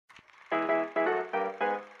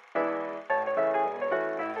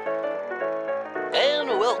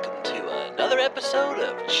another episode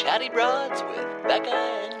of Chatty Broads with Becca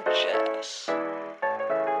and Jess.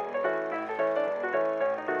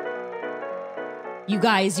 You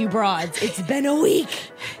guys, you broads, it's been a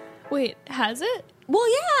week. Wait, has it? Well,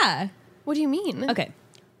 yeah. What do you mean? Okay.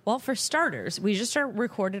 Well, for starters, we just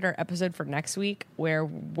recorded our episode for next week where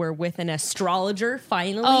we're with an astrologer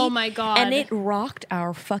finally. Oh my God. And it rocked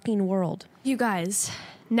our fucking world. You guys,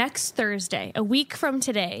 next Thursday, a week from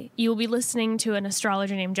today, you will be listening to an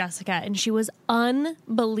astrologer named Jessica, and she was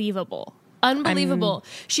unbelievable. Unbelievable.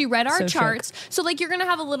 She read our so charts. So, like, you're going to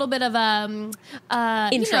have a little bit of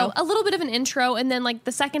Intro. a little bit of an intro. And then, like,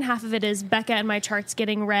 the second half of it is Becca and my charts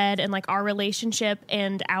getting read and, like, our relationship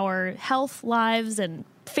and our health lives and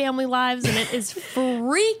family lives. And it is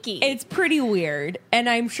freaky. It's pretty weird. And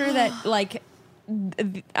I'm sure that, like,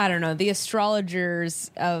 I don't know, the astrologers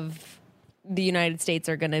of the United States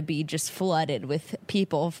are going to be just flooded with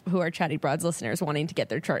people who are Chatty Broads listeners wanting to get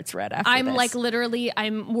their charts read after I'm this. like literally,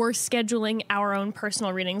 we're scheduling our own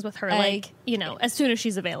personal readings with her, like, you know, as soon as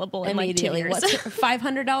she's available in like 2 immediately. years. What's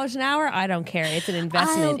 $500 an hour? I don't care. It's an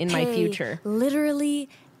investment in my future. Literally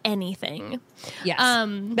anything. Yes.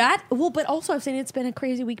 But also I'm saying it's been a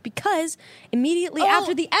crazy week because immediately Oh,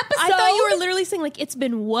 after the episode, I thought you were literally saying like it's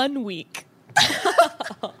been 1 week.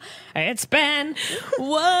 It's been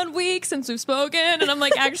 1 week since we've spoken, and I'm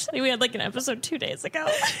like, actually, we had like an episode 2 days ago.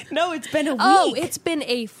 no, it's been a week. Oh, it's been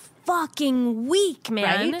a fucking week,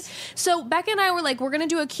 man. Right? So Becca and I were like, we're gonna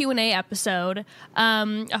do a Q&A episode,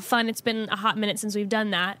 a fun. It's been a hot minute since we've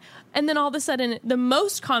done that, and then all of a sudden, the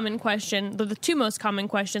most common question, the two most common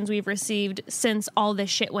questions we've received since all this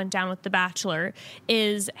shit went down with The Bachelor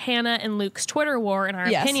is Hannah and Luke's Twitter war and our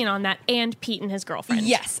Yes. opinion on that, and Pete and his girlfriend.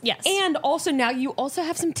 Yes. And also now you also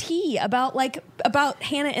have some tea about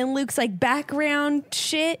Hannah and Luke's like background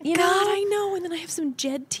shit, you know? God, I know. And then I have some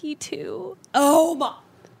Jed tea too. Oh my.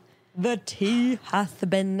 The tea hath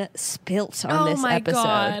been spilt on this episode.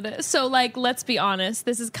 God. So, like, let's be honest.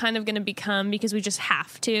 This is kind of going to become, because we just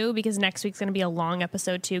have to, because next week's going to be a long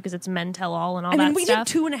episode too, because it's Men Tell All and all that we stuff.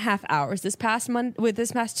 did 2.5 hours this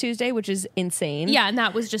past Tuesday, which is insane. Yeah, and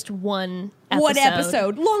that was just one episode. One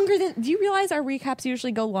episode. Longer than, do you realize our recaps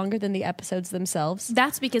usually go longer than the episodes themselves?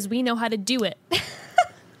 That's because we know how to do it.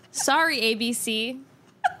 Sorry, ABC.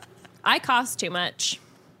 I cost too much.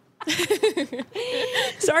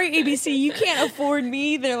 Sorry, ABC, you can't afford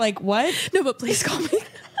me. They're like, what? No, but please call me.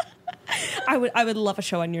 I would love a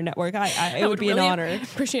show on your network. It would be really an honor.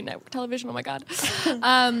 Appreciate network television. Oh my God.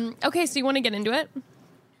 Okay, so you want to get into it?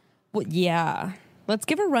 Well, yeah. Let's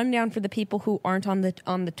give a rundown for the people who aren't on the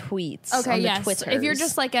tweets. Okay, on the yes. Twitters. If you're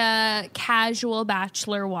just like a casual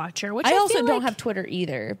Bachelor watcher, which I also feel don't like have Twitter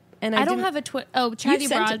either, and I don't have a Twitter. Oh, Chatty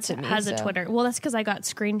sent it Broads to me, has a so. Twitter. Well, that's because I got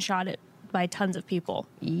screenshotted by tons of people.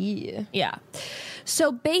 Yeah. Yeah.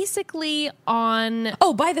 So basically on...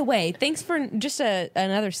 Oh, by the way, thanks for just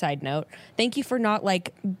another side note. Thank you for not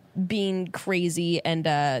like being crazy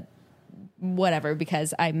and whatever,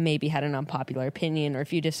 because I maybe had an unpopular opinion, or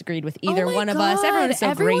if you disagreed with either one of us. Everyone is so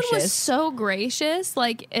Everyone gracious. was so gracious.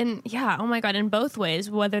 Like, and yeah, oh my God, in both ways,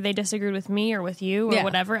 whether they disagreed with me or with you or Yeah.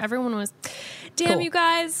 whatever, everyone was, damn, Cool. you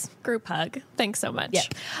guys, group hug. Thanks so much.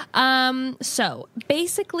 Yeah. So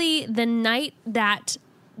basically the night that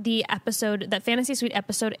that Fantasy Suite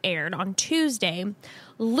episode aired on Tuesday,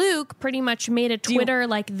 Luke pretty much made a Twitter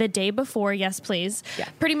like the day before. Yes, please. Yeah.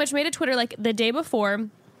 Pretty much made a Twitter like the day before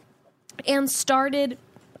and started,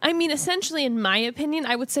 I mean, essentially, in my opinion,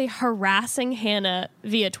 I would say harassing Hannah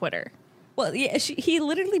via Twitter. Well, yeah, he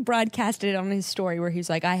literally broadcasted it on his story where he's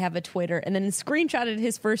like, I have a Twitter, and then screenshotted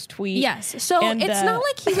his first tweet. Yes. So And, it's not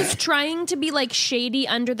like he was trying to be like shady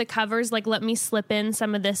under the covers, like let me slip in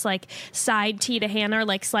some of this like side tea to Hannah, or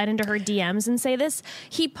like slide into her DMs and say this.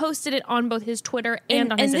 He posted it on both his Twitter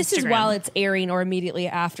and on his Instagram. And this is while it's airing or immediately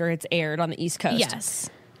after it's aired on the East Coast. Yes.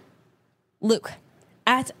 Luke,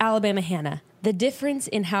 at Alabama Hannah, the difference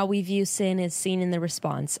in how we view sin is seen in the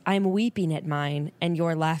response. I'm weeping at mine, and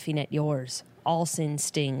you're laughing at yours. All sin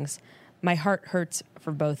stings. My heart hurts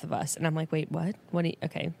for both of us. And I'm like, wait, what?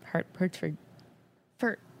 Okay, heart hurts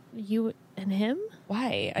For you and him?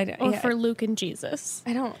 why? Or for Luke and Jesus?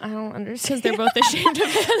 I don't understand. Because they're both ashamed of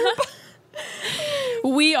Hannah.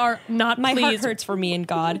 We are not My heart pleased. hurts for me and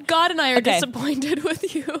God. God and I are Okay. disappointed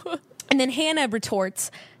with you. And then Hannah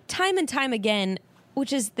retorts time and time again,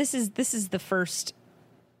 which is this is the first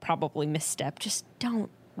probably misstep. Just don't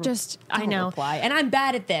I know. reply. And I'm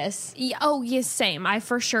bad at this. Yeah, oh, yes, same. I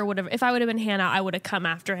for sure would have. If I would have been Hannah, I would have come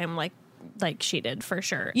after him like she did for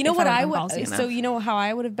sure. You know if what I I would've been would? ballsy So enough. you know how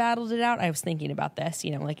I would have battled it out. I was thinking about this,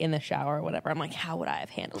 like in the shower or whatever. I'm like, how would I have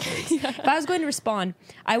handled it? If I was going to respond,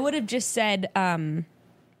 I would have just said,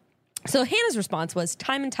 So Hannah's response was,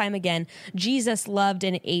 time and time again, Jesus loved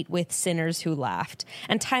and ate with sinners who laughed.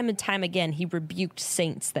 And time again, he rebuked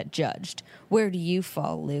saints that judged. Where do you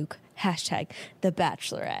fall, Luke? Hashtag The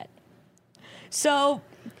Bachelorette. So,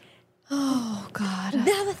 Oh, God.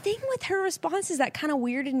 now the thing with her response is that kind of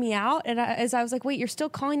weirded me out. And as I was like, wait, you're still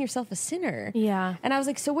calling yourself a sinner. Yeah. And I was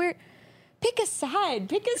like, so pick a side.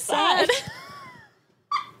 Pick a side.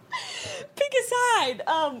 Pick a side.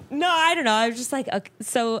 No, I don't know. I was just like, okay,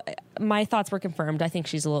 so my thoughts were confirmed. I think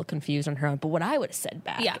she's a little confused on her own. But what I would have said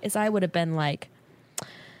back is I would have been like,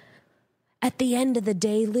 at the end of the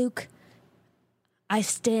day, Luke, I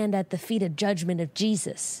stand at the feet of judgment of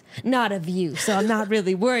Jesus, not of you. So I'm not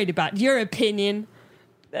really worried about your opinion.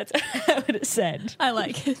 That's what I would have said. I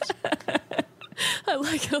like it. I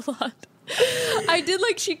like it a lot. I did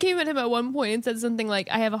like she came at him at one point and said something like,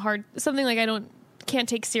 I can't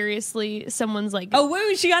take seriously someone's like, Oh,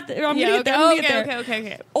 wait, she got I'm yeah, gonna get there.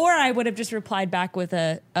 okay. Or I would have just replied back with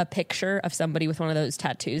a picture of somebody with one of those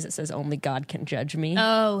tattoos that says only God can judge me.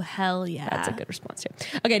 Oh, hell yeah. That's a good response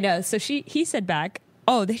too. Okay, no, so he said back,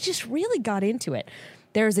 oh, they just really got into it.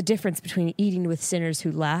 There is a difference between eating with sinners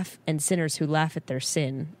who laugh and sinners who laugh at their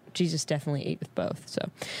sin. Jesus definitely ate with both.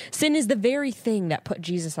 So sin is the very thing that put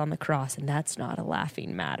Jesus on the cross, and that's not a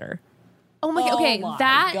laughing matter. Oh my god. Oh Okay, my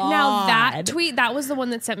now that God. tweet, that was the one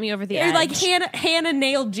that sent me over the You're edge. like Hannah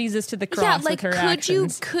nailed Jesus to the cross with her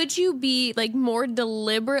actions. Could you be like more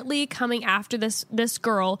deliberately coming after this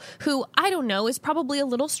girl who, I don't know, is probably a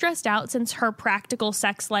little stressed out since her practical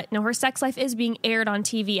sex life, her sex life is being aired on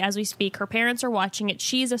TV as we speak. Her parents are watching it.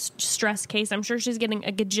 She's a stress case. I'm sure she's getting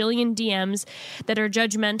a gajillion DMs that are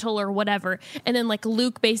judgmental or whatever. And then like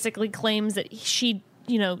Luke basically claims that she,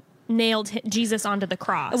 nailed Jesus onto the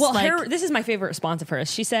cross. Well, this is my favorite response of hers.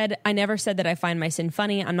 She said, I never said that I find my sin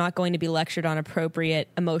funny. I'm not going to be lectured on appropriate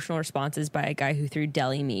emotional responses by a guy who threw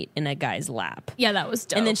deli meat in a guy's lap. Yeah, that was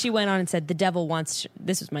dope. And then she went on and said, the devil wants,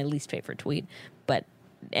 this was my least favorite tweet, but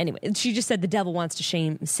anyway, she just said the devil wants to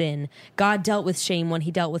shame sin. God dealt with shame when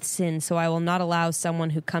he dealt with sin, so I will not allow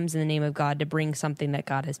someone who comes in the name of God to bring something that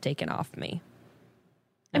God has taken off me.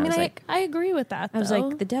 I agree with that, though. I was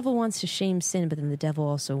like, the devil wants to shame sin, but then the devil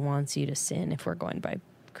also wants you to sin if we're going by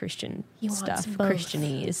Christian stuff,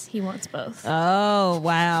 Christianese. He wants both. Oh,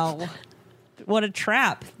 wow. What a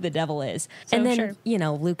trap the devil is. So, and then, sure.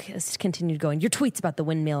 Luke has continued going, your tweets about the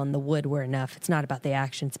windmill and the wood were enough. It's not about the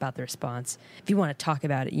action, it's about the response. If you want to talk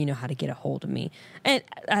about it, you know how to get a hold of me. And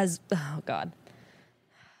oh, God.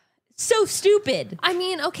 So stupid. I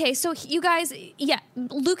mean, okay, so you guys,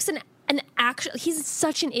 Luke's he's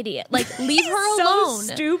such an idiot. Like, leave her so alone.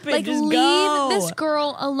 Stupid. Like, just leave go. this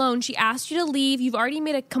girl alone. She asked you to leave. You've already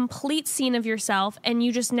made a complete scene of yourself, and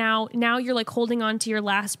you just now you're like holding on to your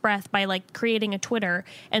last breath by like creating a Twitter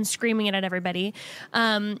and screaming it at everybody.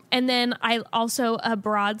 And then I also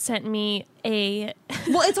Broad sent me a.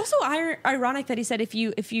 Well, it's also ironic that he said if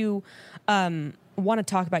you want to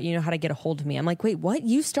talk about, how to get a hold of me. I'm like, wait, what?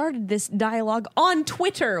 You started this dialogue on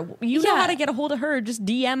Twitter. You know how to get a hold of her. Just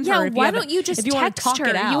DM her. Yeah, why don't you just text her?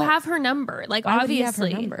 It out. You have her number. Like, why obviously. would you have her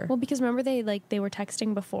number? Well, because remember they were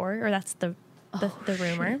texting before, or that's the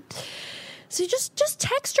rumor. Shit. So just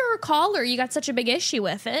text her or call her. You got such a big issue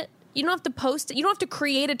with it. You don't have to post it. You don't have to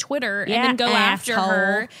create a Twitter and then go after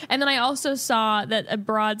her. And then I also saw that a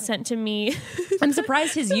Broad sent to me. I'm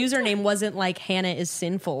surprised his username wasn't like Hannah is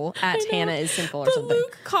sinful at Hannah is sinful or something.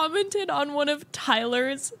 Luke commented on one of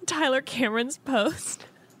Tyler Cameron's posts.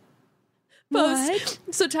 What?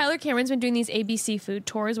 So Tyler Cameron's been doing these ABC food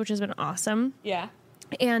tours, which has been awesome. Yeah.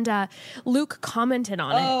 And Luke commented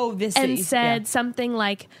on it and said something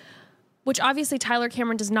like, which obviously Tyler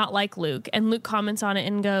Cameron does not like Luke, and Luke comments on it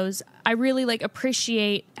and goes, I really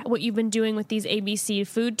appreciate what you've been doing with these ABC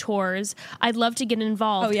food tours. I'd love to get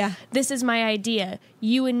involved. Oh, yeah. This is my idea.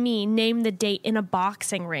 You and me name the date in a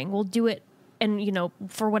boxing ring. We'll do it and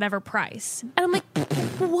for whatever price. And I'm like,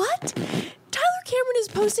 what? Tyler Cameron is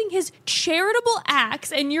posting his charitable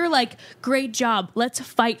acts and you're like, great job. Let's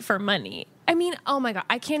fight for money. I mean, oh my God,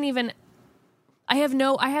 I can't even. I have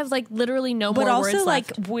literally no more words left.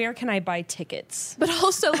 But also, where can I buy tickets? But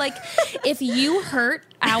also, if you hurt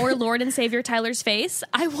our Lord and Savior Tyler's face,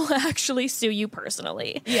 I will actually sue you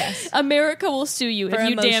personally. Yes. America will sue you for if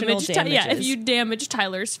you damages. if you damage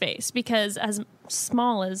Tyler's face, because as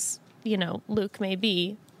small as, Luke may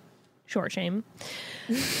be, short shame.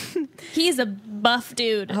 He's a buff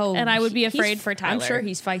dude, and I would be afraid for Tyler. I'm sure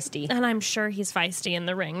he's feisty. And I'm sure he's feisty in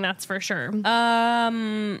the ring, that's for sure.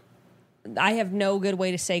 I have no good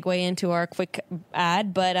way to segue into our quick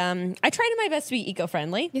ad, but I try to my best to be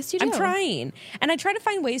eco-friendly. Yes, you do. I'm trying. And I try to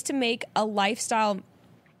find ways to make a lifestyle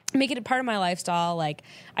make it a part of my lifestyle. Like,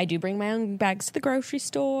 I do bring my own bags to the grocery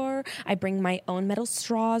store. I bring my own metal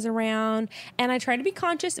straws around, and I try to be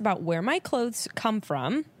conscious about where my clothes come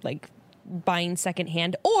from, like buying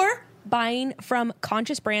secondhand or buying from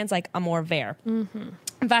conscious brands like Amour Vert.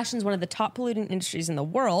 Fashion is one of the top polluting industries in the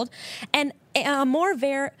world, and Amour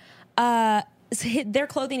Vert, their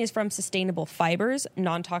clothing is from sustainable fibers,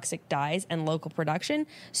 non-toxic dyes, and local production.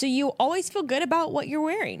 So you always feel good about what you're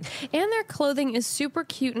wearing. And their clothing is super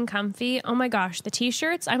cute and comfy. Oh my gosh, the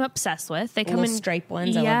t-shirts I'm obsessed with. They come Little in stripe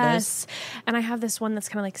ones. Yes. I love those. And I have this one that's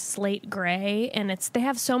kind of like slate gray, and they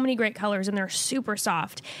have so many great colors, and they're super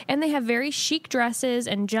soft. And they have very chic dresses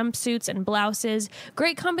and jumpsuits and blouses.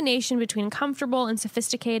 Great combination between comfortable and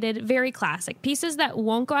sophisticated, very classic. Pieces that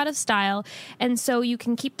won't go out of style, and so you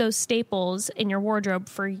can keep those staples in your wardrobe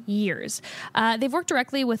for years. They've worked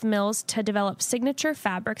directly with mills to develop signature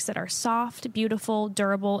fabrics that are soft, beautiful,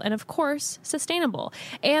 durable, and of course, sustainable.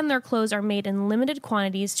 And their clothes are made in limited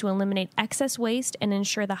quantities to eliminate excess waste and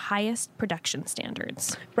ensure the highest production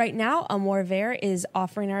standards. Right now, Amour Vert is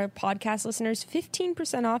offering our podcast listeners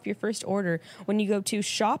 15% off your first order when you go to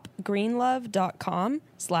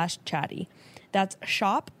shopgreenlove.com/chatty. That's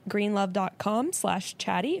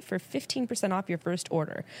shopgreenlove.com/chatty for 15% off your first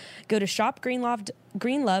order. Go to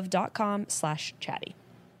shopgreenlove.com/chatty.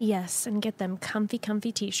 Yes, and get them comfy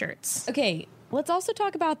t-shirts. Okay, let's also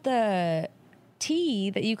talk about the tea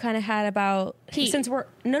that you kind of had about Tea. since we're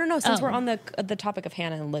we're on the topic of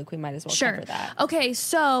Hannah and Luke, we might as well cover that. Okay,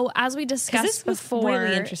 so as we discussed This was before,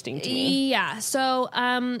 really interesting to me. Yeah. So,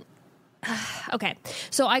 okay.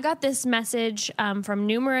 So I got this message from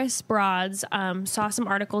numerous broads, saw some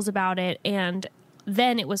articles about it, and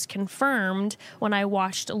then it was confirmed when I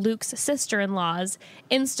watched Luke's sister-in-law's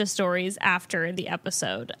Insta stories after the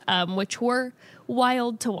episode, which were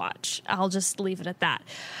wild to watch. I'll just leave it at that.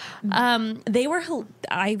 They were.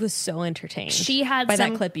 I was so entertained. She had by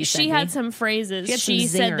some, that clip you sent She me. had some phrases. She She had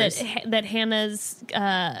some said that Hannah's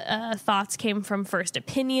thoughts came from first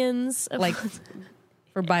opinions, like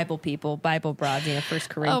for Bible people, Bible broads,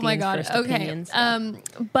 First Corinthians. Oh my God. First Okay. Opinions.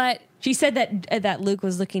 But She said that Luke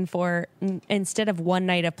was looking for, instead of one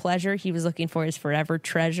night of pleasure, he was looking for his forever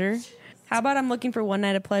treasure. How about I'm looking for one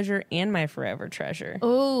night of pleasure and my forever treasure?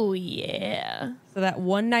 oh yeah. So that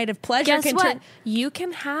one night of pleasure Guess can what? turn. You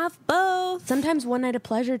can have both. Sometimes one night of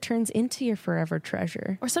pleasure turns into your forever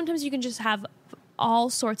treasure. Or sometimes you can just have all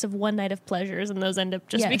sorts of one night of pleasures, and those end up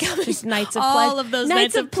just becoming just nights of all of those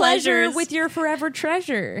nights of pleasure pleasures with your forever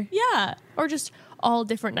treasure. Yeah. Or just all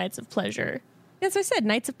different nights of pleasure. That's what I said.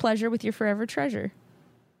 Nights of pleasure with your forever treasure.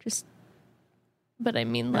 Just But I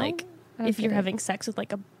mean, like, I don't if get you're it. having sex with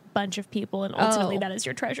like a bunch of people, and ultimately Oh. that is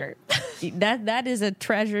your treasure. that is a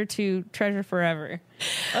treasure to treasure forever.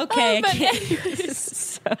 Okay, I but can't. This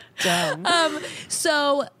is so dumb.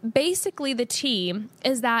 So basically, the tea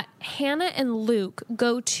is that Hannah and Luke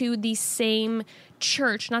go to the same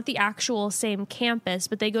church, not the actual same campus,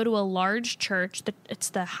 but they go to a large church. It's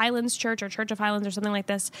the Highlands Church or Church of Highlands or something like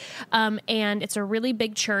this. And it's a really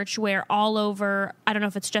big church where all over, I don't know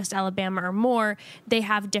if it's just Alabama or more, they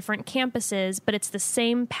have different campuses, but it's the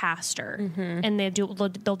same pastor. And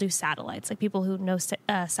they'll do satellites, like people who know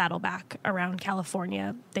Saddleback around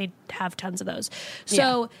California. They have tons of those.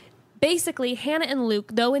 So basically, Hannah and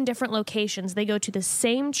Luke, though in different locations, they go to the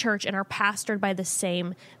same church and are pastored by the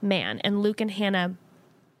same man. And Luke and Hannah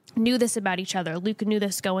knew this about each other. Luke knew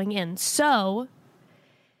this going in. So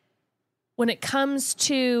when it comes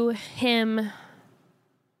to him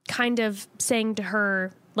kind of saying to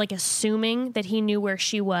her, like assuming that he knew where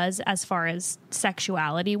she was as far as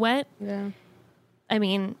sexuality went, Yeah. I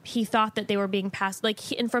mean, he thought that they were being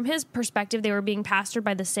pastored, and from his perspective, they were being pastored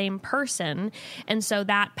by the same person. And so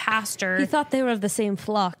that pastor... He thought they were of the same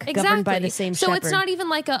flock, governed by the same So shepherd. it's not even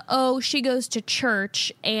like she goes to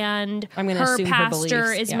church and I'm gonna her assume her pastor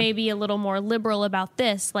beliefs, is yeah. maybe a little more liberal about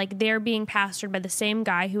this. Like, they're being pastored by the same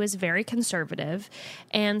guy who is very conservative.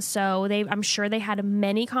 And so I'm sure they had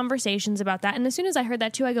many conversations about that. And as soon as I heard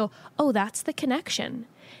that too, I go, oh, that's the connection.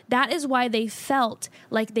 That is why they felt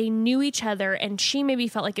like they knew each other, and she maybe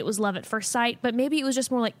felt like it was love at first sight, but maybe it was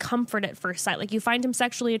just more like comfort at first sight. Like, you find him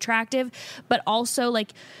sexually attractive, but also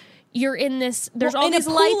like you're in this, there's all these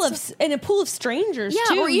lights. In a pool of strangers,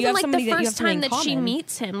 Yeah, too. or You even have like somebody the that you first have something time in that she common.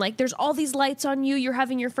 meets him, like there's all these lights on you. You're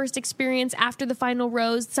having your first experience after the final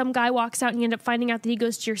rose. Some guy walks out and you end up finding out that he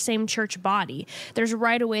goes to your same church body. There's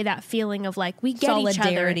right away that feeling of like, we get each other.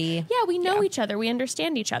 Solidarity. Yeah, we know each other. We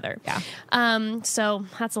understand each other. Yeah. So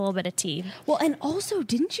that's a little bit of tea. Well, and also,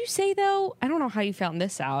 didn't you say, though, I don't know how you found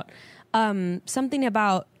this out, something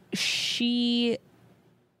about she...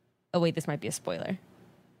 Oh, wait, this might be a spoiler.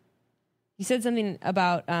 You said something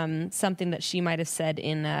about something that she might have said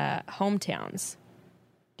in Hometowns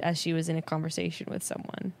as she was in a conversation with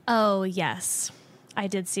someone. Oh, yes. I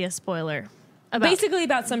did see a spoiler. Basically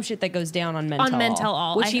about some shit that goes down on Mental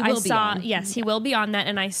All. Which he will be on. Yes, he will be on that.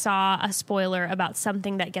 And I saw a spoiler about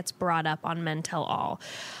something that gets brought up on Mental All.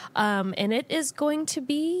 And it is going to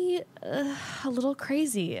be a little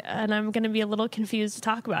crazy. And I'm going to be a little confused to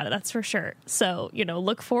talk about it. That's for sure. So,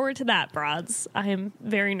 look forward to that, broads. I am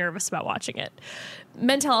very nervous about watching it.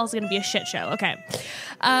 Mental All is going to be a shit show. Okay.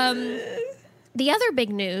 The other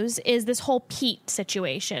big news is this whole Pete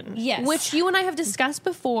situation. Yes. Which you and I have discussed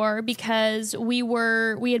before because we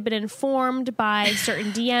had been informed by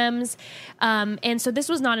certain DMs. And so this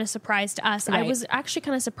was not a surprise to us. Right. I was actually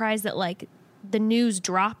kind of surprised that the news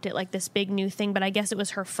dropped it, this big new thing, but I guess it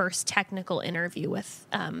was her first technical interview with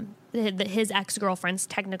his ex-girlfriend's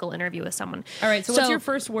technical interview with someone. All right, so what's your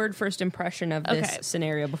first impression of this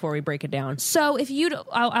scenario before we break it down? So if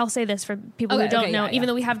I'll say this for people who don't know, even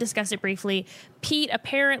though we have discussed it briefly, Pete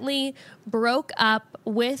apparently broke up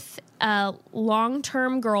with a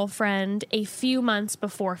long-term girlfriend a few months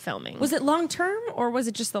before filming. Was it long-term or was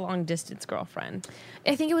it just the long-distance girlfriend?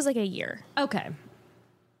 I think it was a year. Okay.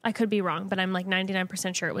 I could be wrong, but I'm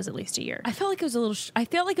 99% sure it was at least a year. I felt like it was I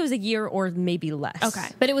felt like it was a year or maybe less. Okay.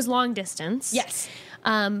 But it was long distance. Yes.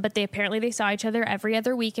 But they saw each other every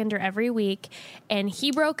other weekend or every week. And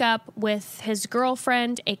he broke up with his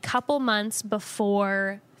girlfriend a couple months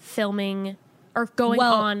before filming or going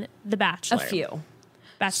on The Bachelor. A few.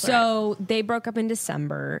 Bachelorette. So they broke up in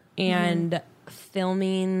December and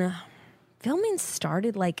filming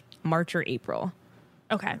started March or April.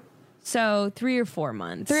 Okay. So 3 or 4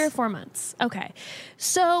 months. 3 or 4 months. Okay.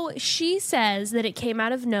 So she says that it came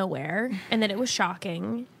out of nowhere and that it was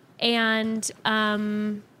shocking. And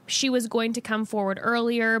she was going to come forward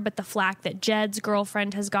earlier, but the flack that Jed's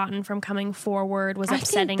girlfriend has gotten from coming forward was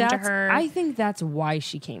upsetting to her. I think that's why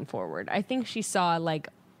she came forward. I think she saw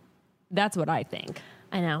that's what I think.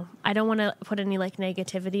 I know. I don't want to put any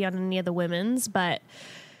negativity on any of the women's, but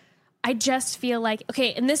I just feel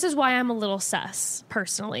okay, and this is why I'm a little sus,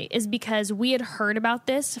 personally, is because we had heard about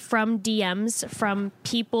this from DMs from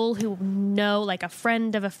people who know, a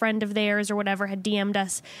friend of theirs or whatever had DM'd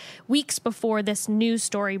us weeks before this news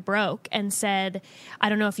story broke and said, I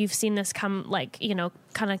don't know if you've seen this come,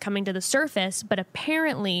 kind of coming to the surface, but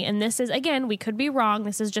apparently, and this is, again, we could be wrong,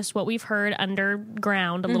 this is just what we've heard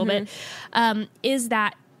underground a little bit, is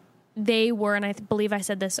that they were, and I believe I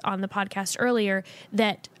said this on the podcast earlier,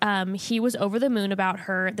 that he was over the moon about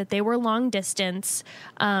her, that they were long distance,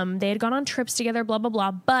 they had gone on trips together, blah, blah,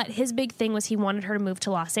 blah, but his big thing was he wanted her to move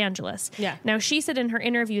to Los Angeles. Yeah. Now, she said in her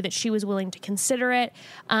interview that she was willing to consider it,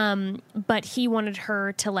 but he wanted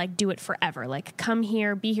her to, do it forever, come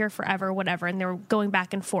here, be here forever, whatever, and they were going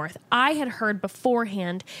back and forth. I had heard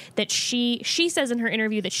beforehand that she says in her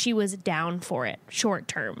interview that she was down for it, short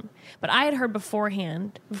term, but I had heard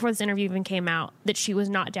beforehand, before this interview even came out, that she was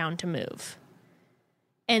not down to move.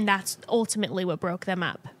 And that's ultimately what broke them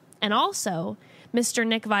up. And also, Mr.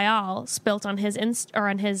 Nick Viall spilt on his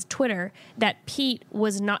on his Twitter that Pete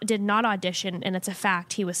did not audition, and it's a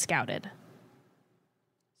fact, he was scouted.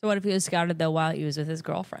 So what if he was scouted though while he was with his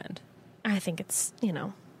girlfriend? I think it's,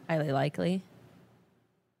 highly likely.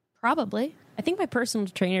 Probably. I think my personal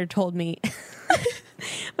trainer told me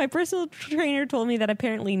that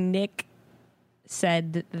apparently Nick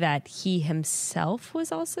said that he himself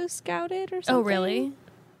was also scouted or something. Oh, really?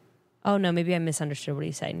 Oh no, maybe I misunderstood what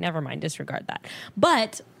he said. Never mind, disregard that.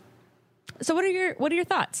 But so what are your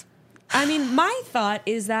thoughts? I mean, my thought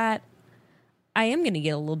is that I am going to get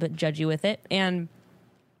a little bit judgy with it, and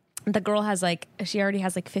the girl has she already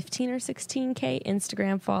has 15 or 16K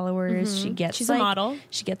Instagram followers. She's a model.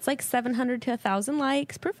 She gets 700 to 1,000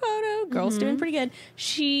 likes per photo. Girl's doing pretty good.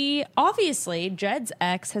 She obviously, Jed's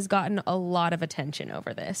ex has gotten a lot of attention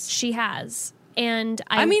over this. She has. And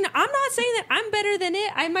I mean, I'm not saying that I'm better than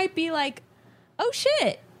it. I might be oh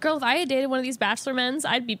shit. Girl, if I had dated one of these bachelor men's,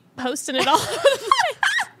 I'd be posting it all over the place.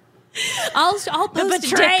 I'll post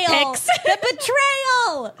dick pics. The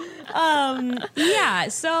betrayal. Yeah.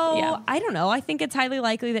 So Yeah. I don't know. I think it's highly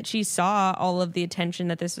likely that she saw all of the attention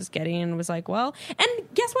that this was getting and was well. And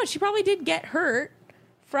guess what? She probably did get hurt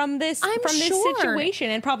from this this situation,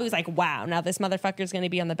 and probably was wow, now this motherfucker's going to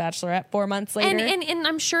be on The Bachelorette 4 months later. And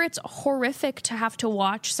I'm sure it's horrific to have to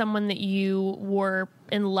watch someone that you were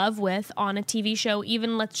in love with on a TV show.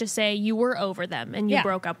 Even let's just say you were over them and you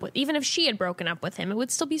broke up with. Even if she had broken up with him, it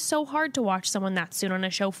would still be so hard to watch someone that soon on a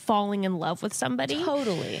show falling in love with somebody.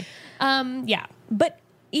 Totally. Yeah. But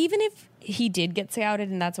even if he did get scouted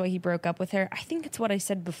and that's why he broke up with her, I think it's what I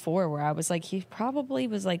said before, where I was he probably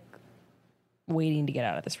was waiting to get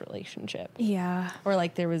out of this relationship. Yeah. Or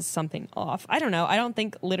like there was something off. I don't know. I don't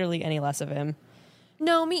think literally any less of him.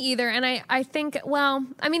 No, me either. And I think, well,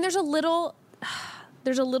 I mean, there's a little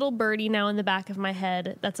birdie now in the back of my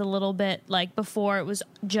head that's a little bit like before it was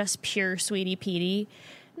just pure Sweetie Petey.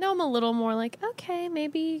 Now I'm a little more like, okay,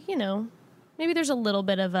 maybe, maybe there's a little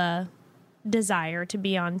bit of a desire to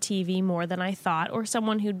be on TV more than I thought, or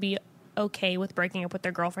someone who'd be okay with breaking up with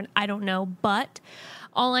their girlfriend. I don't know. But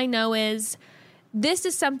all I know is this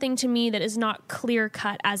is something to me that is not clear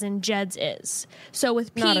cut as in Jed's is. So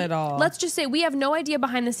with Pete, Not at all. let's just say we have no idea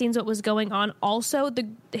behind the scenes what was going on. Also,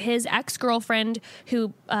 his ex-girlfriend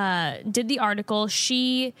who did the article,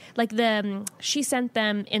 she sent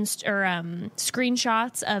them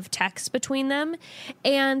screenshots of texts between them,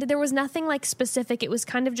 and there was nothing like specific. It was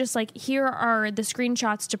kind of just like, here are the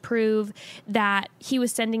screenshots to prove that he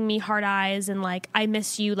was sending me heart eyes and like I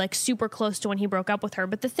miss you, like super close to when he broke up with her.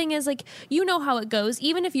 But the thing is, like, you know how it goes.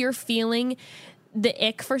 Even if you're feeling the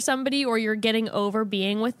ick for somebody or you're getting over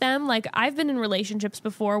being with them, like I've been in relationships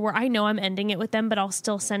before where I know I'm ending it with them, but I'll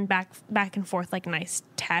still send back and forth like nice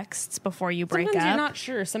texts before you break Sometimes up. you're not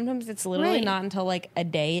sure. Sometimes it's literally Right. not until like a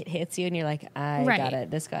day it hits you and you're like, I Right. got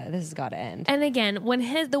it. This has got to end. And again, when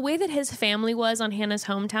the way that his family was on Hannah's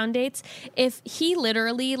hometown dates, if he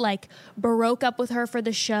literally like broke up with her for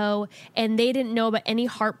the show and they didn't know about any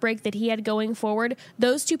heartbreak that he had going forward,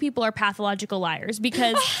 those two people are pathological liars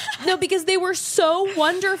because because they were so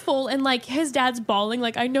wonderful, and like his dad's bawling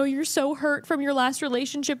like, I know you're so hurt from your last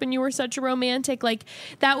relationship and you were such a romantic, like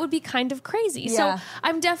that would be kind of crazy. Yeah. So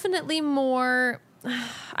I'm definitely more,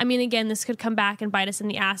 I mean, again, this could come back and bite us in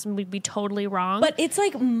the ass and we'd be totally wrong. But it's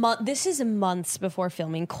like this is months before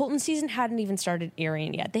filming. Colton's season hadn't even started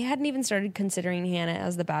airing yet. They hadn't even started considering Hannah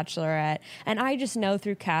as the Bachelorette. And I just know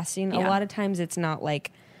through casting, a Yeah. lot of times it's not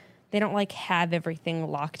like they don't like have everything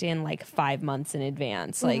locked in like 5 months in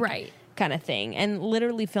advance, like Right. kind of thing. And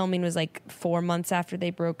literally filming was like 4 months after they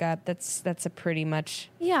broke up. That's a pretty much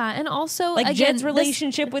yeah, and also like again, Jed's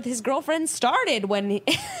relationship with his girlfriend started when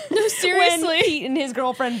No, seriously. when Pete and his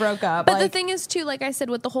girlfriend broke up. But the thing is, too, like I said,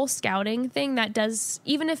 with the whole scouting thing, that does,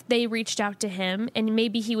 even if they reached out to him and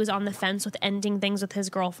maybe he was on the fence with ending things with his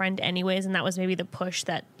girlfriend anyways, and that was maybe the push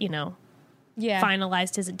that,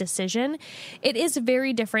 finalized his decision, it is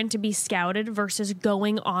very different to be scouted versus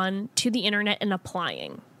going on to the internet and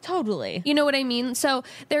applying. Totally. You know what I mean? So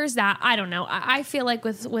there's that. I don't know. I feel like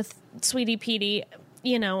with Sweetie Petey,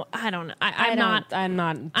 I don't know. I'm not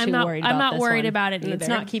worried about I'm not this worried one. about it either. It's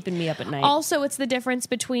not keeping me up at night. Also, it's the difference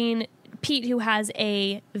between Pete, who has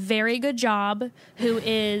a very good job, who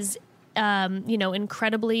is,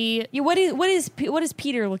 incredibly. Yeah, what is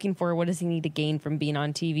Peter looking for? What does he need to gain from being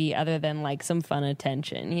on TV other than like some fun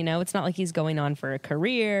attention? It's not like he's going on for a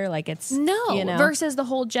career. Like it's Versus the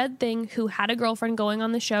whole Jed thing, who had a girlfriend going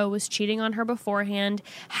on the show, was cheating on her beforehand,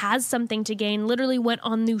 has something to gain. Literally went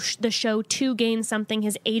on the show to gain something.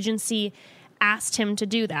 His agency asked him to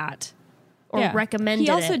do that. Or recommended it. He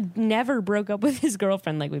also never broke up with his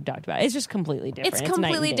girlfriend like we've talked about. It's just completely different. It's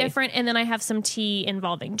completely different. And then I have some tea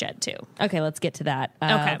involving Jed too. Okay, let's get to that.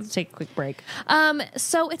 Okay. Let's take a quick break.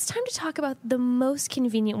 So it's time to talk about the most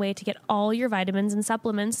convenient way to get all your vitamins and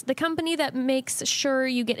supplements. The company that makes sure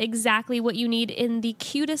you get exactly what you need in the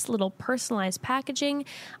cutest little personalized packaging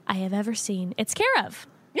I have ever seen. It's Care of.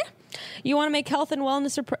 Yeah. You want to make health and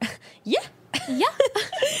wellness yeah. Yeah.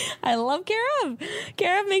 I love Care of.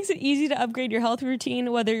 Care of makes it easy to upgrade your health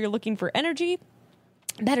routine, whether you're looking for energy,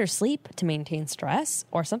 better sleep, to maintain stress,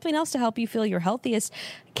 or something else to help you feel your healthiest.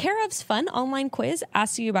 Care of's fun online quiz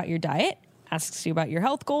asks you about your diet, asks you about your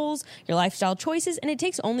health goals, your lifestyle choices, and it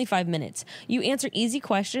takes only 5 minutes. You answer easy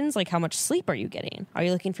questions like how much sleep are you getting? Are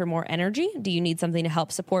you looking for more energy? Do you need something to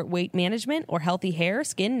help support weight management or healthy hair,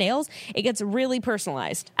 skin, nails? It gets really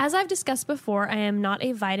personalized. As I've discussed before, I am not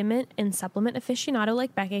a vitamin and supplement aficionado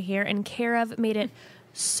like Becca here, and Care of made it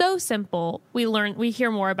so simple. We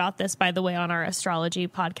hear more about this, by the way, on our astrology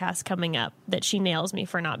podcast coming up, that she nails me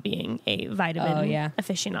for not being a vitamin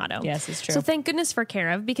aficionado. Yes, it's true. So thank goodness for Care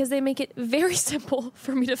of, because they make it very simple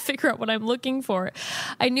for me to figure out what I'm looking for.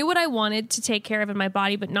 I knew what I wanted to take care of in my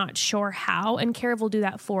body, but not sure how, and Care of will do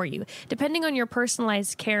that for you. Depending on your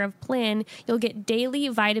personalized Care of plan, you'll get daily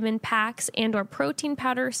vitamin packs and or protein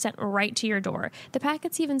powder sent right to your door. The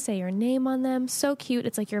packets even say your name on them. So cute.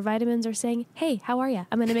 It's like your vitamins are saying, hey, how are you?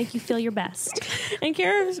 I'm going to make you feel your best. And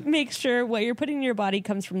Care of makes sure what you're putting in your body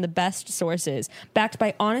comes from the best sources, backed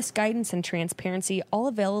by honest guidance and transparency, all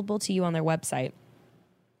available to you on their website.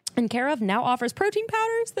 And Care of now offers protein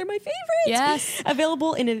powders. They're my favorite. Yes.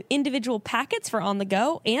 Available in individual packets for on the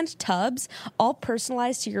go and tubs, all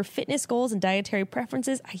personalized to your fitness goals and dietary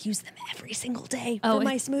preferences. I use them every single day for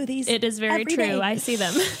my smoothies. It is very every true. day. I see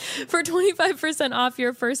them. For 25% off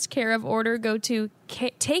your first Care of order, go to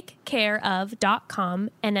takecareof.com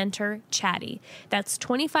and enter Chatty. That's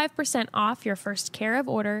 25% off your first Care of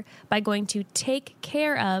order by going to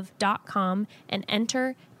takecareof.com and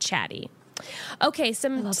enter Chatty. Okay,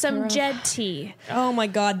 some Jed tea. Oh my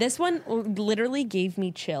God. This one literally gave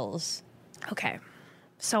me chills. Okay.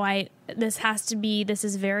 So this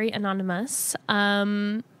is very anonymous.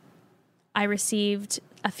 I received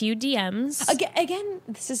a few DMs. Again,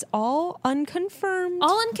 this is all unconfirmed.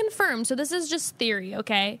 All unconfirmed. So this is just theory,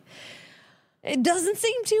 okay? It doesn't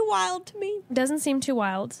seem too wild to me. Doesn't seem too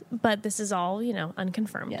wild, but this is all,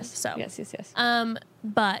 unconfirmed. Yes. So Yes.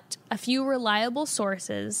 but a few reliable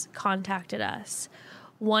sources contacted us,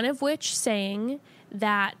 one of which saying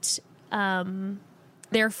that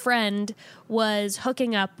their friend was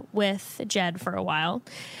hooking up with Jed for a while,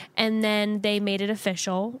 and then they made it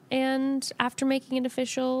official. And after making it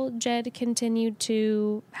official, Jed continued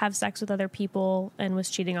to have sex with other people and was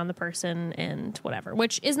cheating on the person and whatever,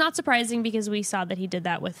 which is not surprising because we saw that he did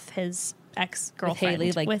that with his ex-girlfriend.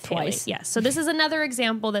 With Haley, twice. Yes. So this is another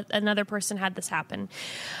example that another person had this happen.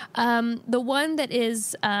 The one that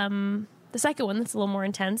is, the second one that's a little more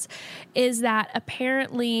intense is that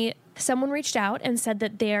apparently someone reached out and said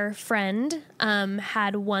that their friend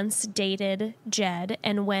had once dated Jed,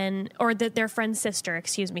 that their friend's sister,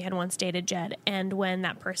 had once dated Jed, and when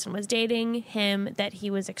that person was dating him, that he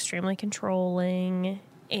was extremely controlling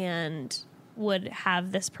and would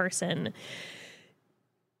have this person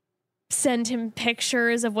send him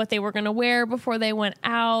pictures of what they were going to wear before they went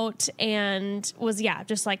out, and was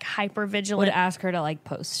just like hyper vigilant. Would ask her to like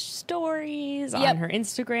post stories Yep. on her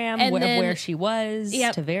Instagram And of then- where she was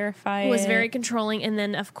Yep. to verify Was it. very controlling, and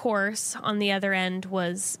then of course on the other end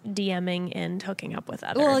was DMing and hooking up with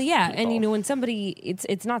other and people. when somebody,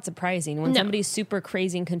 it's not surprising when No. somebody's super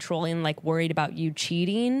crazy and controlling, like worried about you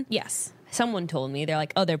cheating. Yes. Someone told me, they're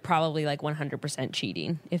like, oh, they're probably like 100%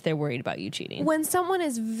 cheating if they're worried about you cheating. When someone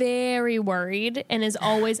is very worried and is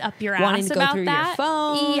always up your Wanting ass to go about through your that,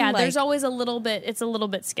 phone, there's like- always it's a little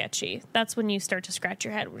bit sketchy. That's when you start to scratch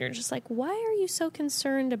your head when you're just like, why are you so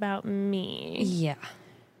concerned about me? Yeah.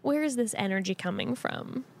 Where is this energy coming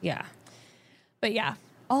from? Yeah. But yeah.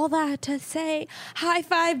 All that to say, high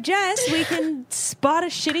five, Jess. We can spot a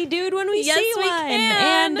shitty dude when we Yes, see we one.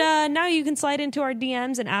 can. And now you can slide into our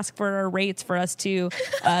DMs and ask for our rates for us to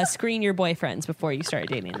screen your boyfriends before you start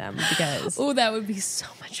dating them. Because Oh, that would be so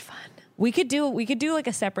much fun. we could do like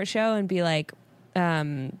a separate show and be like,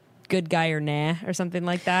 good guy or nah or something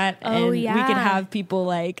like that. Oh, and we yeah. could have people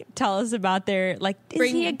like tell us about their like,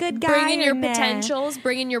 is he a good guy? Bring in or your nah? potentials,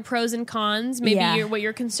 bring in your pros and cons, maybe Yeah. what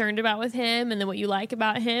you're concerned about with him, and then what you like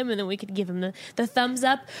about him, and then we could give him the thumbs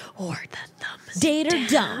up or the thumbs Date or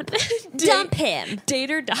dump. Dump him. Date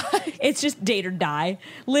or die. It's just date or die.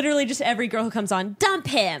 Literally, just every girl who comes on, dump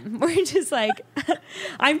him. We're just like,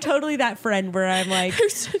 I'm totally that friend where I'm like,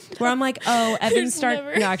 oh, Evan There's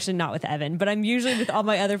never- No, actually not with Evan, but I'm usually with all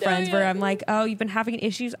my other friends where yeah. I'm like, oh, you've been having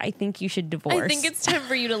issues. I think you should divorce. I think it's time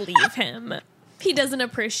for you to leave him. He doesn't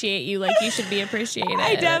appreciate you like you should be appreciated.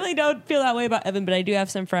 I definitely don't feel that way about Evan, but I do have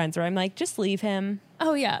some friends where I'm like, just leave him.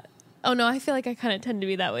 Oh, yeah. Oh, no, I feel like I kind of tend to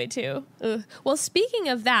be that way, too. Ugh. Well, speaking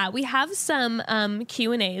of that, we have some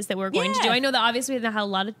Q&As that we're going to do. Yeah. I know that obviously we've had a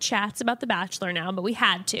lot of chats about The Bachelor now, but we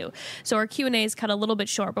had to. So our Q&As cut a little bit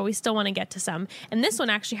short, but we still want to get to some. And this one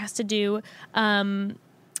actually has to do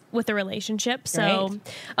with a relationship. So, Great.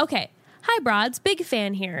 okay. Hi, Broads. Big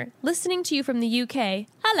fan here. Listening to you from the UK.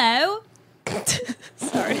 Hello.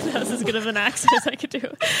 Sorry, that was as good of an accent as I could do.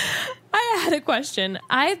 I had a question.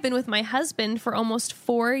 I've been with my husband for almost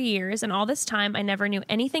 4 years, and all this time I never knew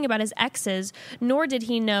anything about his exes, nor did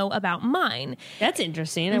he know about mine. That's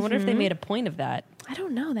interesting. I wonder if they made a point of that. I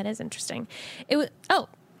don't know. That is interesting.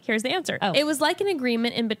 Here's the answer. Oh. It was like an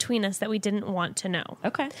agreement in between us that we didn't want to know.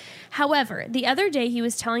 Okay. However, the other day he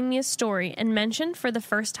was telling me a story and mentioned for the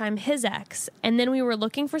first time his ex, and then we were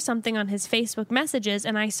looking for something on his Facebook messages,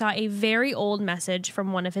 and I saw a very old message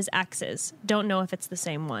from one of his exes. Don't know if it's the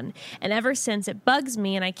same one. And ever since, it bugs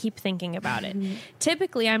me, and I keep thinking about it.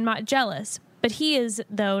 Typically, I'm not jealous, but he is,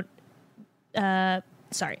 though...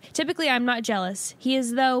 Typically, I'm not jealous. He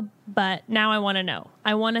is, though, but now I want to know.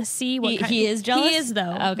 I want to see what He is jealous? He is,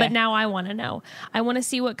 though, Okay. but now I want to know. I want to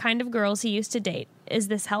see what kind of girls he used to date. Is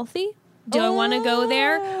this healthy? Do I want to go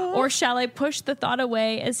there, or shall I push the thought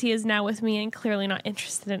away as he is now with me and clearly not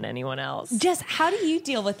interested in anyone else? Jess, how do you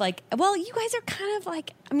deal with like, well, you guys are kind of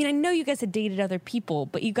like, I mean, I know you guys have dated other people,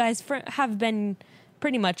 but you guys have been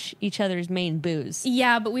pretty much each other's main booze.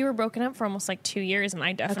 Yeah, but we were broken up for almost like 2 years, and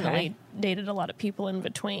I definitely dated a lot of people in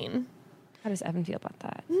between. How does Evan feel about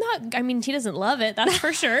that? I mean, he doesn't love it, that's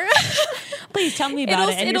for sure. Please tell me about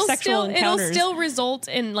it and your sexual encounters. It'll still result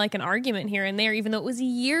in like an argument here and there, even though it was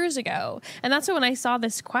years ago. And that's why when I saw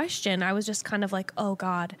this question, I was just kind of like, oh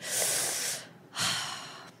God.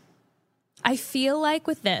 I feel like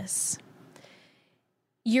with this,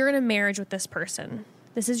 you're in a marriage with this person.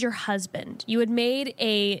 This is your husband. You had made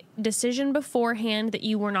a decision beforehand that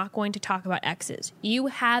you were not going to talk about exes. You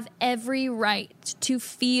have every right to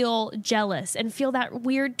feel jealous and feel that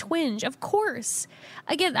weird twinge. Of course.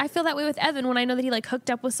 Again, I feel that way with Evan when I know that he like hooked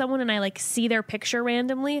up with someone and I like see their picture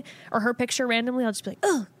randomly or her picture randomly. I'll just be like,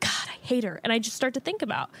 oh God, I hate her. And I just start to think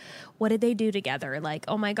about what did they do together? Like,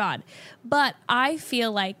 oh my God. But I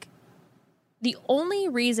feel like the only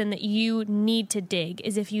reason that you need to dig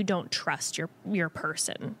is if you don't trust your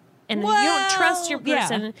person. And if you don't trust your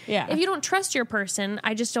person, if you don't trust your person,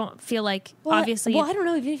 I just don't feel like, obviously. Well, I don't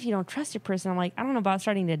know. Even if you don't trust your person, I'm like, I don't know about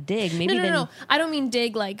starting to dig. Maybe No. I don't mean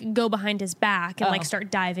dig like go behind his back and like start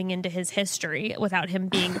diving into his history without him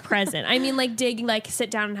being present. I mean like dig, like sit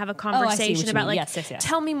down and have a conversation about like, yes.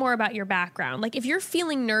 Tell me more about your background. Like if you're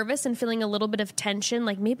feeling nervous and feeling a little bit of tension,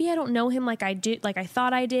 like maybe I don't know him like I do, like I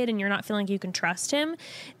thought I did, and you're not feeling like you can trust him,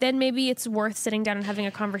 then maybe it's worth sitting down and having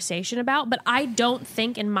a conversation about. But I don't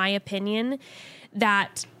think, in my opinion,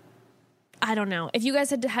 that, I don't know, if you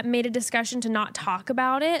guys had made a discussion to not talk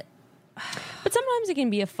about it. But sometimes it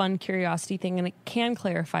can be a fun curiosity thing, and it can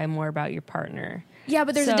clarify more about your partner. Yeah,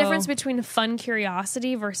 but there's a difference between a fun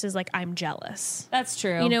curiosity versus like I'm jealous. That's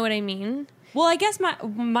true. You know what I mean? Well, I guess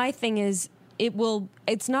my thing is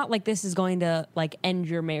it's not like this is going to like end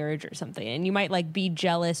your marriage or something, and you might like be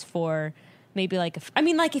jealous for maybe like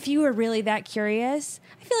if you were really that curious,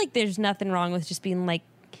 I feel like there's nothing wrong with just being like,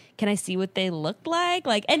 can I see what they look like?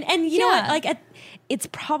 Like, and you know what? Like, it's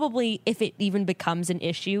probably, if it even becomes an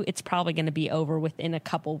issue, it's probably going to be over within a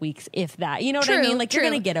couple weeks, if that. You know what I mean? Like, you're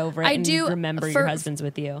going to get over it remember your husband's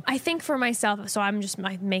with you. I think for myself, so I'm just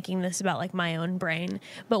making this about like my own brain,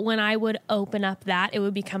 but when I would open up that, it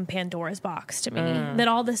would become Pandora's box to me. That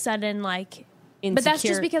all of a sudden, like, insecure. But that's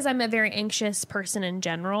just because I'm a very anxious person in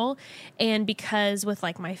general, and because with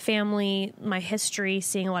like my family, my history,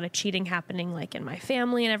 seeing a lot of cheating happening like in my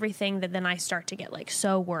family and everything, that then I start to get like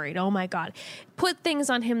so worried. Oh my God, put things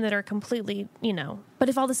on him that are completely, but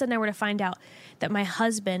if all of a sudden I were to find out that my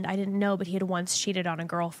husband, I didn't know, but he had once cheated on a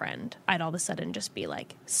girlfriend, I'd all of a sudden just be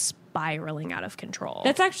like spiraling out of control.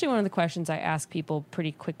 That's actually one of the questions I ask people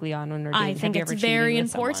pretty quickly on when they're dating. I think it's very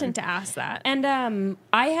important to ask that. And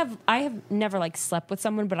I have never like slept with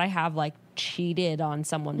someone, but I have like cheated on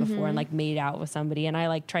someone before and like made out with somebody, and I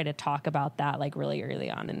like try to talk about that like really early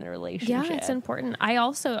on in the relationship. Yeah, it's important. I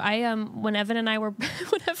when Evan and I were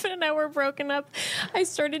broken up, I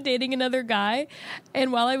started dating another guy,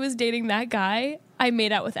 and while I was dating that guy, I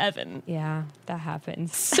made out with Evan. Yeah, that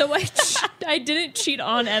happens. So I didn't cheat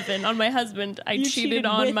on Evan, on my husband. I cheated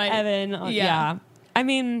on with my Evan. Yeah. I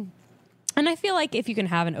mean, and I feel like if you can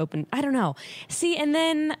have an open, I don't know. See, and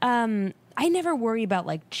then I never worry about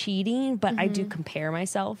like cheating, but I do compare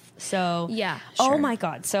myself. So yeah. Sure. Oh my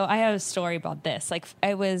God. So I have a story about this. Like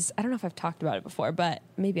I don't know if I've talked about it before, but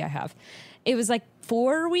maybe I have. It was like 3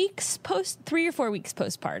 or 4 weeks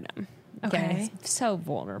postpartum. Okay. It's so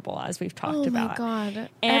vulnerable, as we've talked about. Oh my God.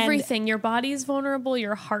 And everything. Your body's vulnerable.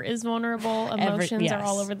 Your heart is vulnerable. Emotions are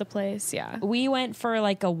all over the place. Yeah. We went for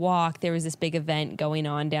like a walk. There was this big event going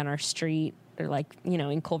on down our street, or like,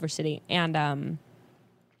 in Culver City. And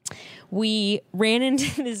we ran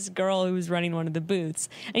into this girl who was running one of the booths.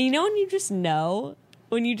 And when you just know,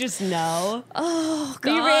 oh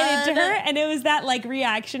God, we ran into her, and it was that like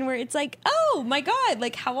reaction where it's like, oh my God,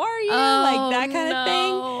 like how are you, like that kind of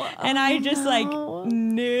thing, and I just like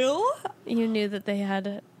knew. You knew that they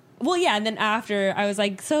had. Well, yeah, and then after I was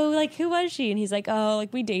like, so like who was she? And he's like, oh,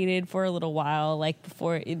 like we dated for a little while, like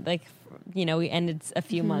before, like. We ended a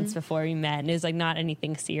few months before we met, and it was like not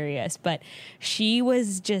anything serious, but she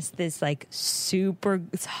was just this like super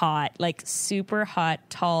hot,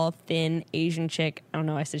 tall, thin Asian chick. I don't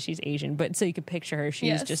know. I said she's Asian, but so you could picture her. She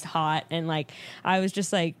was just hot. And like, I was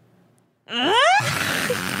just like, I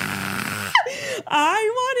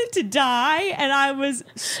wanted to die. And I was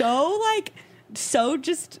so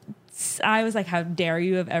I was like, how dare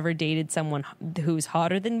you have ever dated someone who's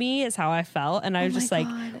hotter than me, is how I felt. And I was just like,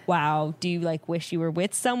 wow, do you like wish you were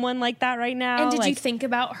with someone like that right now? And did like, you think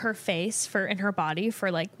about her face and her body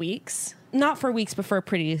for like weeks? Not for weeks, but for a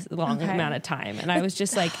pretty long amount of time. And I was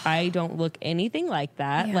just like, I don't look anything like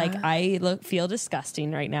that. Yeah. Like, I feel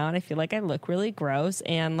disgusting right now. And I feel like I look really gross.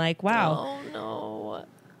 And like, wow. Oh, no.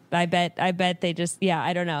 I bet they just, yeah,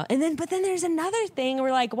 I don't know. But then there's another thing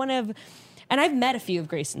where like and I've met a few of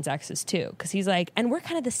Grayson's exes too. Cause he's like, and we're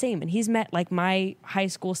kind of the same. And he's met like my high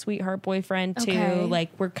school sweetheart boyfriend too. Okay. Like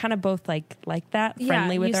we're kind of both like that,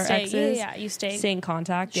 friendly with our exes. Yeah, you stay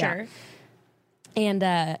Sure. Yeah. And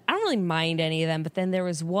I don't really mind any of them, but then there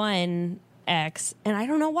was one ex, and I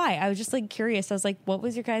don't know why. I was just like curious. I was like, what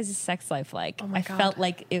was your guys' sex life like? Oh my I God. felt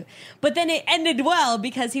like it, but then it ended well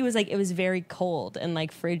because he was like, it was very cold and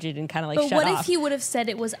like frigid and kind of like But shut what off. if he would have said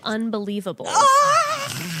it was unbelievable?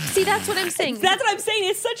 See, that's what I'm saying. That's what I'm saying.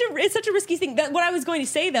 It's such a risky thing. What I was going to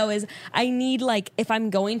say though is I need like, if I'm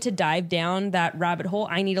going to dive down that rabbit hole,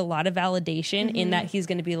 I need a lot of validation in that he's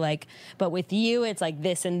going to be like, but with you, it's like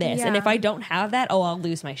this and this. And Yeah. if I don't have that, I'll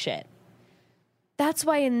lose my shit. That's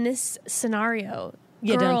why in this scenario,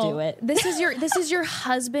 Yeah, girl, don't do it. This is your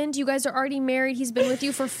husband. You guys are already married. He's been with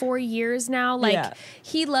you for 4 years now. Like Yeah.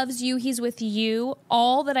 he loves you. He's with you.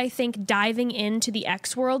 All that I think diving into the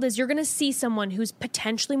ex world is you're going to see someone who's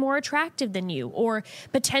potentially more attractive than you, or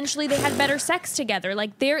potentially they had better sex together.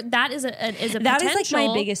 Like that is a That potential. is like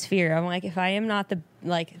my biggest fear. I'm like, if I am not the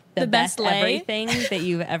best best lay? everything that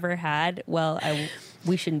you've ever had, well,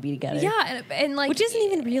 we shouldn't be together. Yeah, and like which isn't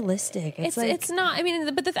even realistic. It's like, it's not. I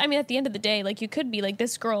mean, but I mean, at the end of the day, like you could be like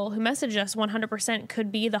this girl who messaged us 100%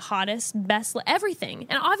 could be the hottest, best, everything,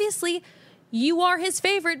 and obviously. You are his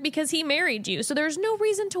favorite because he married you. So there's no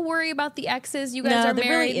reason to worry about the exes. You guys no, are there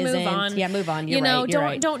married. really move isn't. on. Yeah, move on. You know,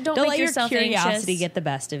 right. don't Don't make let yourself your curiosity anxious. get the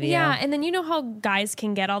best of you. Yeah, and then you know how guys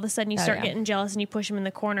can get. All of a sudden, you start yeah. getting jealous and you push them in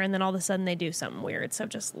the corner, and then all of a sudden they do something weird. So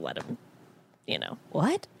just let them. You know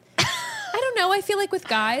What? I don't know. I feel like with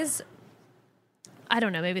guys, I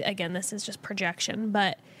don't know. Maybe again, this is just projection,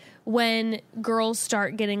 but when girls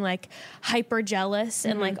start getting like hyper jealous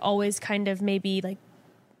and like always kind of maybe like,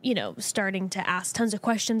 you know, starting to ask tons of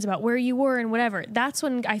questions about where you were and whatever, that's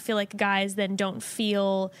when I feel like guys then don't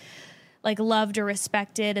feel like loved or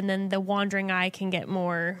respected, and then the wandering eye can get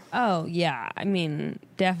more. Oh yeah, I mean,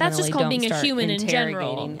 definitely. That's just called don't being a start human in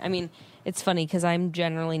general. interrogating. I mean, it's funny because I'm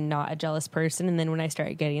generally not a jealous person, and then when I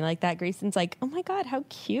start getting like that, Grayson's like, "Oh my god, how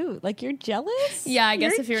cute! Like you're jealous." Yeah, I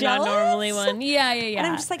guess if you're not normally one. Yeah. And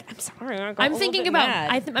I'm just like, I'm sorry. I'm thinking about.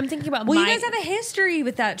 I'm thinking about. Well, my, you guys have a history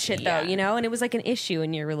with that shit, Yeah. though, you know, and it was like an issue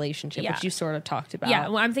in your relationship, Yeah. which you sort of talked about. Yeah,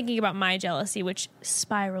 well, I'm thinking about my jealousy, which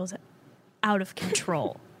spirals out of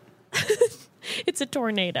control. It's a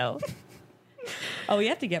tornado. Oh, we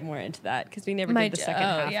have to get more into that because we never My did the second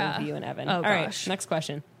half of you and Evan. Oh, All right, gosh. next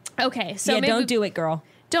question. Okay, so Yeah, maybe don't do it, girl.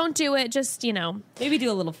 Don't do it. Just, you know, Maybe do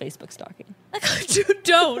a little Facebook stalking.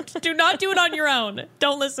 don't. Do not do it on your own.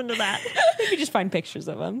 Don't listen to that. Maybe just find pictures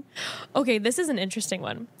of them. Okay, this is an interesting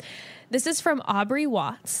one. This is from Aubrey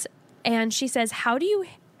Watts, and she says, "How do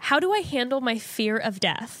I handle my fear of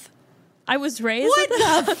death? I was raised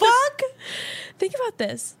What the fuck? Think about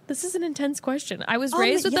this. This is an intense question. I was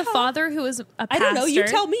raised with a yeah. father who was a pastor. I don't know. You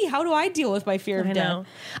tell me. How do I deal with my fear of I death? know.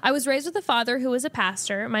 I was raised with a father who was a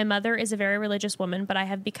pastor. My mother is a very religious woman, but I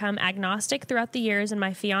have become agnostic throughout the years, and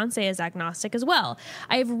my fiance is agnostic as well.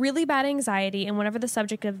 I have really bad anxiety, and whenever the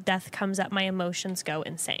subject of death comes up, my emotions go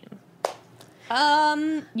insane.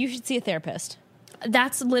 You should see a therapist.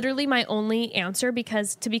 That's literally my only answer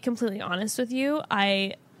because, to be completely honest with you,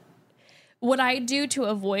 what I do to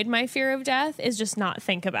avoid my fear of death is just not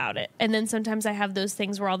think about it. And then sometimes I have those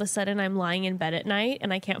things where all of a sudden I'm lying in bed at night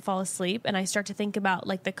and I can't fall asleep, and I start to think about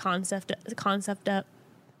like the concept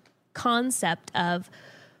of,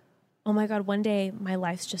 oh my God, one day my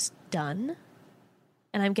life's just done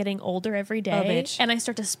and I'm getting older every day, bitch. and I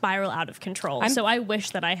start to spiral out of control. So I wish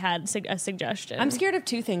that I had a suggestion. I'm scared of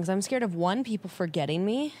two things. I'm scared of one, people forgetting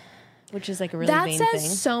me, which is like a really that vain says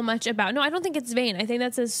thing. so much about. No, I don't think it's vain. I think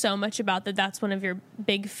that says so much about that. That's one of your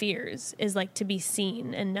big fears is like to be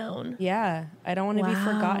seen and known. Yeah, I don't want to be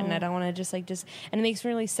forgotten. Wow. I don't want to just and it makes me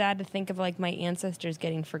really sad to think of like my ancestors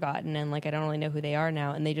getting forgotten and like I don't really know who they are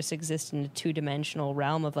now, and they just exist in a 2-dimensional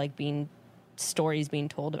realm of like being stories being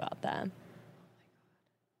told about them.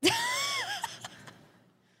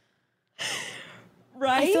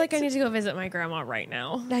 Right? I feel like I need to go visit my grandma right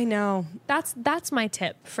now. I know. That's my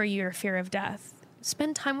tip for your fear of death.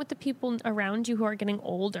 Spend time with the people around you who are getting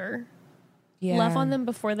older. Yeah. Love on them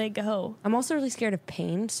before they go. I'm also really scared of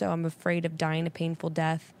pain, so I'm afraid of dying a painful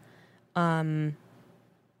death.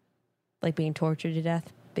 like being tortured to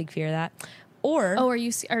death. Big fear of that. Or Oh, are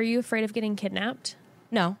you afraid of getting kidnapped?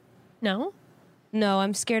 no. No?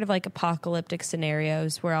 I'm scared of like apocalyptic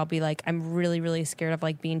scenarios where I'll be like, I'm really, really scared of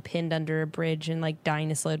like being pinned under a bridge and like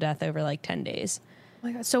dying a slow death over like 10 days. Oh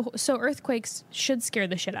my God. So earthquakes should scare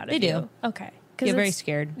the shit out of They you. do. Okay. Get very it's-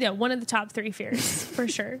 scared. Yeah, one of the top 3 fears for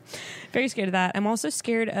sure. Very scared of that. I'm also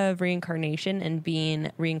scared of reincarnation and being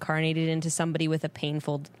reincarnated into somebody with a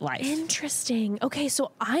painful life. Interesting. Okay,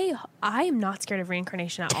 so I am not scared of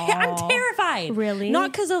reincarnation at all. I'm terrified. Really?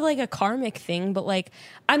 Not because of like a karmic thing, but like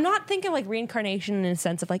I'm not thinking like reincarnation in a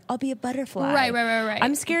sense of like I'll be a butterfly. Right.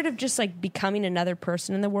 I'm scared of just like becoming another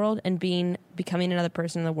person in the world and becoming another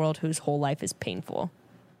person in the world whose whole life is painful.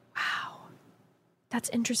 That's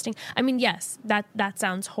interesting. I mean, yes, that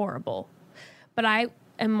sounds horrible. But I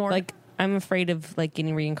am more Like I'm afraid of like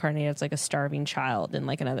getting reincarnated as like a starving child in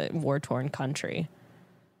like another war-torn country.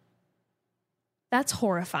 that's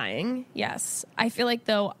horrifying. Yes. I feel like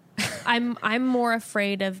though I'm more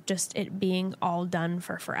afraid of just it being all done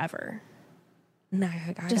for forever. No,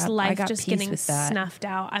 Just I life got just peace getting with that. snuffed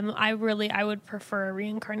out. I would prefer a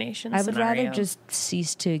reincarnation I would scenario. rather just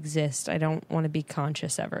cease to exist. I don't want to be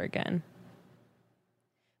conscious ever again.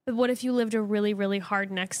 But what if you lived a really, really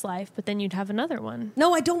hard next life, but then you'd have another one?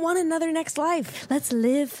 No, I don't want another next life. Let's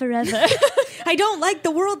live forever. I don't like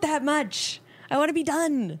the world that much. I want to be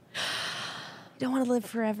done. I don't want to live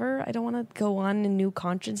forever. I don't want to go on in new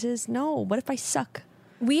consciences. No. What if I suck?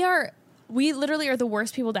 We literally are the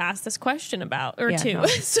worst people to ask this question about, or Yeah, to. no.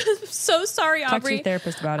 So sorry, Talk to Aubrey. your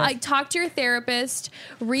therapist about it. I talk to your therapist.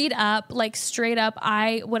 Read up, like straight up.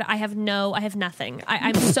 I have nothing.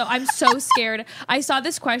 I'm so scared. I saw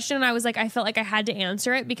this question and I was like, I felt like I had to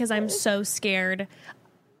answer it because I'm so scared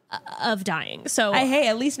of dying. So Hey,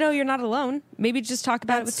 at least know you're not alone. Maybe just talk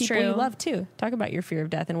about it with That's people you true. love too. Talk about your fear of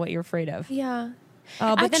death and what you're afraid of. yeah.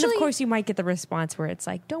 But then Actually- of course you might get the response where it's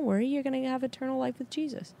like, don't worry, you're going to have eternal life with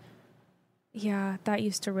Jesus. Yeah, that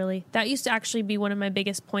used to actually be one of my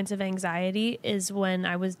biggest points of anxiety is when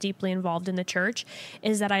I was deeply involved in the church,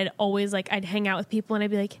 is that I'd hang out with people and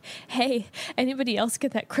I'd be like, hey, anybody else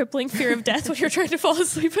get that crippling fear of death when you're trying to fall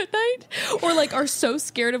asleep at night? Or like are so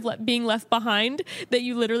scared of being left behind that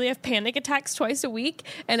you literally have panic attacks twice a week,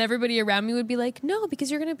 and everybody around me would be like, no,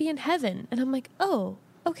 because you're going to be in heaven. And I'm like, oh,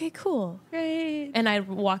 okay, cool. Right. And I'd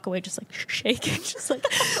walk away just like shaking, just like,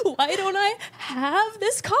 why don't I have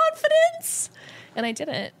this confidence? And I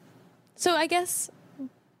didn't. So I guess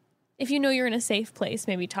if you know you're in a safe place,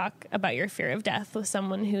 maybe talk about your fear of death with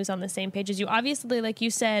someone who's on the same page as you. Obviously, like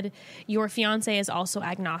you said, your fiance is also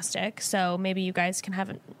agnostic. So maybe you guys can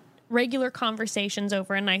have regular conversations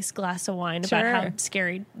over a nice glass of wine about Sure. how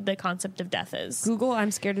scary the concept of death is. Google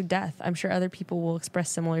I'm scared of death. I'm sure other people will express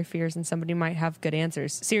similar fears and somebody might have good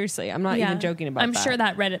answers. Seriously, I'm not even joking about I'm that. sure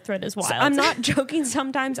that Reddit thread is wild. So I'm not joking.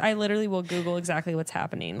 Sometimes I literally will Google exactly what's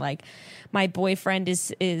happening. Like my boyfriend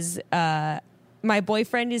is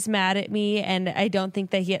mad at me and I don't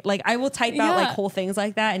think that I will type out like Yeah. whole things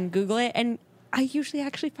like that and Google it and I usually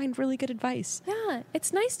actually find really good advice. Yeah,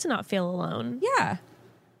 it's nice to not feel alone. Yeah.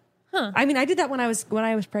 Huh. I mean, I did that when I was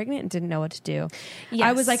pregnant and didn't know what to do. Yes.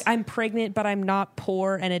 I was like, I'm pregnant, but I'm not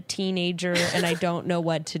poor and a teenager, and I don't know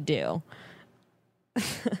what to do.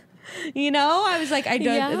 I was like, I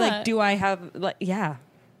don't Yeah. like. Do I have like? Yeah.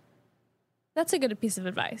 That's a good piece of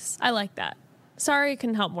advice. I like that. Sorry, I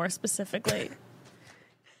couldn't help more specifically.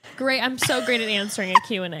 Great. I'm so great at answering a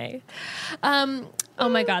Q&A. Oh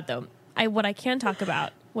my God, though. What I can talk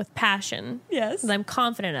about with passion, Yes. that I'm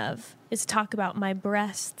confident of, is talk about my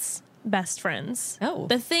breasts' best friends. Oh.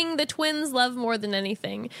 The thing the twins love more than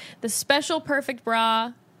anything. The special perfect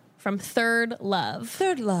bra from Third Love.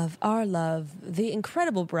 Third Love, our love, the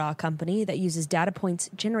incredible bra company that uses data points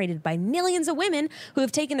generated by millions of women who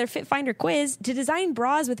have taken their Fit Finder quiz to design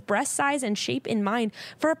bras with breast size and shape in mind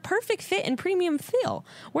for a perfect fit and premium feel.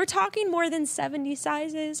 We're talking more than 70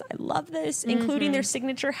 sizes. I love this, including their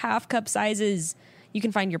signature half cup sizes. You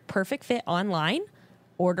can find your perfect fit online,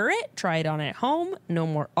 order it, try it on at home. No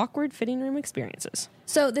more awkward fitting room experiences.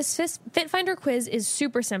 So this Fit Finder quiz is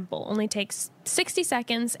super simple, only takes 60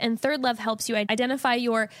 seconds, and Third Love helps you identify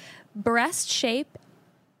your breast shape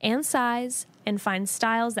and size and find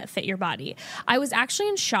styles that fit your body. I was actually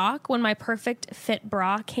in shock when my perfect fit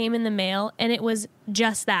bra came in the mail, and it was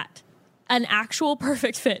just that. An actual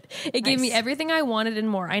perfect fit. It gave me Nice. everything I wanted and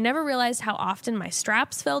more. I never realized how often my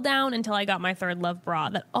straps fell down until I got my Third Love bra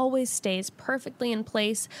that always stays perfectly in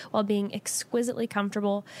place while being exquisitely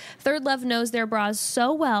comfortable. Third Love knows their bras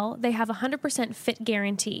so well, they have a 100% fit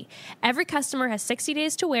guarantee. Every customer has 60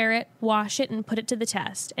 days to wear it, wash it, and put it to the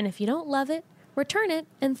test. And if you don't love it, return it,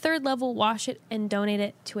 and Third Love will wash it and donate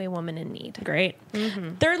it to a woman in need. Great.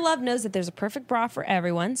 Third Love knows that there's a perfect bra for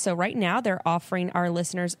everyone. So right now they're offering our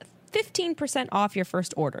listeners 15% off your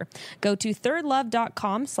first order. Go to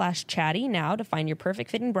thirdlove.com/chatty now to find your perfect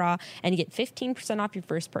fitting bra and get 15% off your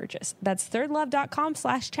first purchase. That's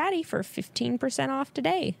thirdlove.com/chatty for 15% off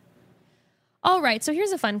today. All right, so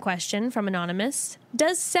here's a fun question from Anonymous.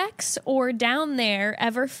 Does sex or down there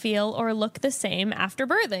ever feel or look the same after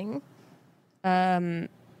birthing?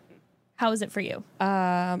 How is it for you?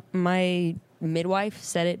 My midwife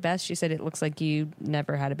said it best. She said it looks like you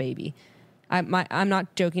never had a baby. I'm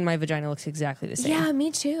not joking. My vagina looks exactly the same. Yeah,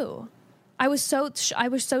 me too. I was so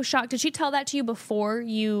shocked. Did she tell that to you before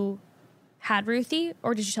you had Ruthie,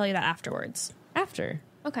 or did she tell you that afterwards? After.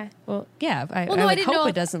 Okay. Well, yeah. I no, I would didn't hope know it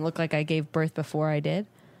if- doesn't look like I gave birth before I did.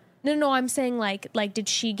 No, I'm saying like did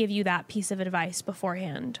she give you that piece of advice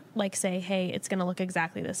beforehand? Like say, hey, it's going to look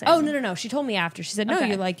exactly the same. Oh, no. She told me after. She said, no,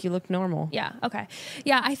 Okay. you look normal. Yeah. Okay.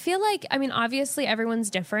 Yeah. I feel like, I mean, obviously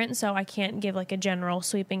everyone's different, so I can't give like a general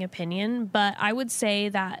sweeping opinion, but I would say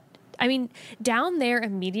that, I mean, down there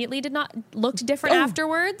immediately did not look different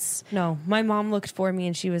afterwards. No, my mom looked for me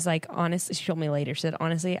and she was like, honestly, she told me later. She said,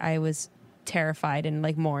 honestly, I was terrified and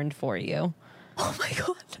like mourned for you. Oh my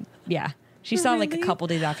God. Yeah. She saw like a Really? couple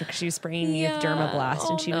days after because she was spraying me with Yeah. Dermablast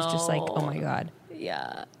and Oh, she was just like, oh no. my God.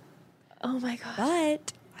 Yeah. Oh my God.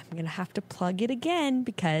 But I'm going to have to plug it again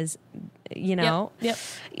because, you know, Yep.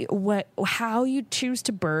 how you choose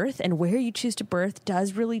to birth and where you choose to birth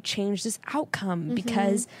does really change this outcome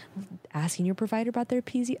because asking your provider about their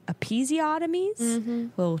episiotomies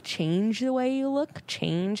will change the way you look,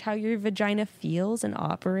 change how your vagina feels and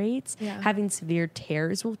operates. Yeah. Having severe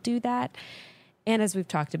tears will do that. And as we've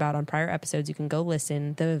talked about on prior episodes, you can go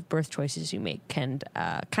listen. The birth choices you make can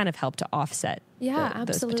kind of help to offset Yeah, those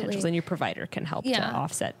potentials. absolutely. And your provider can help to Yeah.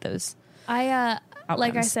 offset those. Like I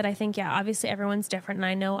outcomes. said, I think, yeah, obviously everyone's different. And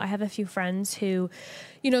I know I have a few friends who,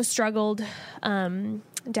 you know, struggled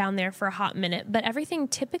down there for a hot minute, but everything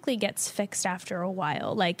typically gets fixed after a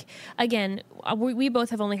while. Like, again, we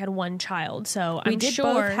both have only had one child, so We I'm did sure.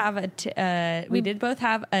 both have we did both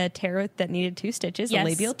have a tear that needed 2 stitches, a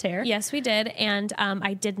labial tear. Yes, we did. And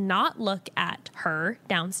I did not look at her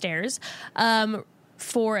downstairs.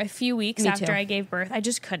 For a few weeks Me after too. I gave birth. I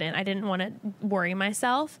just couldn't. I didn't want to worry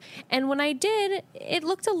myself. And when I did, it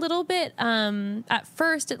looked a little bit, at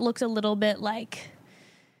first, it looked a little bit like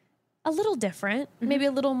a little different, maybe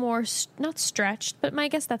a little more, not stretched, but I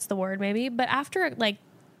guess that's the word maybe. But after like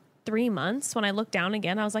 3 months, when I looked down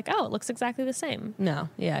again, I was like, oh, it looks exactly the same. No,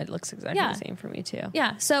 yeah, it looks exactly Yeah. the same for me too.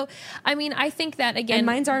 Yeah. So, I mean, I think that again, And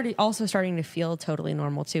mine's already also starting to feel totally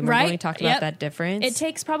normal too. Remember Right? when we talked about Yep. that difference? it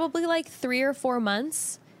takes probably like 3 or 4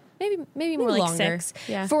 months, maybe more like longer. 6,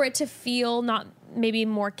 Yeah. for it to feel not maybe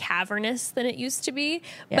more cavernous than it used to be.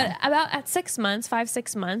 Yeah. But about at 6 months,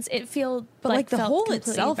 5-6 months, it felt But like the felt hole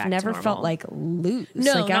completely itself back to never normal. felt like loose.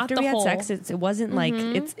 No, like not after the we had hole. sex, it wasn't like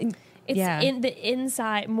It's yeah. in the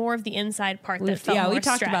inside, more of the inside part that We've- felt yeah, we more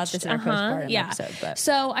talked about stretched. this in our postpartum episode, but-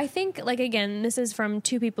 So I think, like, again, this is from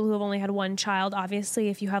 2 people who have only had one child. Obviously,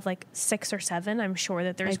 if you have like 6 or 7, I'm sure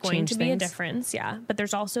that there's Might going change to be a things. difference. Yeah, but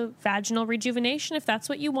there's also vaginal rejuvenation if that's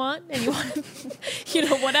what you want, and you want, you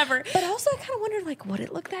know, whatever. But also, I kind of wondered, like, would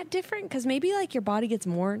it look that different? Because maybe, like, your body gets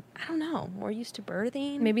more, I don't know, more used to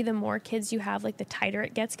birthing. Maybe the more kids you have, like, the tighter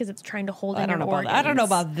it gets because it's trying to hold in I don't your know about organs. that. I don't know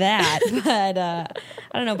about that, but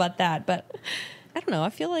I don't know about that. But I don't know. I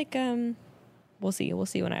feel like we'll see. We'll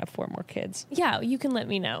see when I have 4 more kids. Yeah, you can let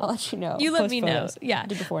me know. I'll let you know. You let Post me know. photos. Yeah.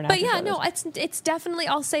 Do before and But after yeah, photos. no, it's definitely,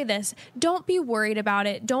 I'll say this. Don't be worried about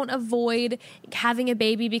it. Don't avoid having a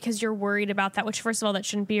baby because you're worried about that, which first of all, that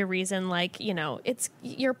shouldn't be a reason. Like, you know, it's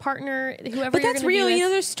your partner, whoever But you're that's gonna be real. with. You know,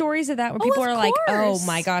 there's stories of that where Oh, people of are like, "Oh course.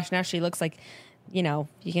 my gosh, now she looks like, you know,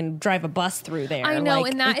 you can drive a bus through there." I know,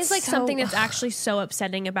 Like, and that it's is like so- something that's actually so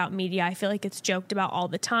upsetting about media. I feel like it's joked about all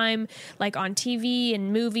the time, like on TV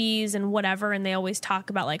and movies and whatever, and they always talk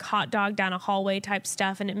about like hot dog down a hallway type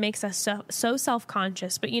stuff, and it makes us so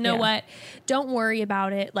self-conscious. But you know Yeah. what? Don't worry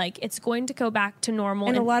about it. Like, it's going to go back to normal.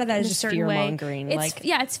 And a lot of that in is a just certain way. fear-mongering, It's, like-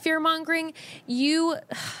 yeah, it's fear-mongering. Your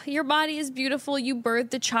body is beautiful. You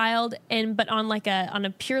birthed a child, but on a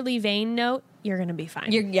purely vain note, you're gonna be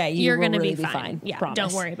fine. you you're will gonna really be fine. Yeah, Promise.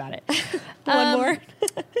 don't worry about it. One more.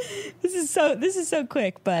 This is so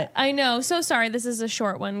quick, but I know. So sorry. This is a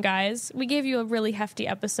short one, guys. We gave you a really hefty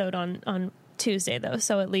episode on Tuesday, though.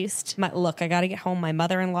 So at least look, I got to get home. My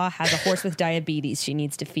mother-in-law has a horse with diabetes. She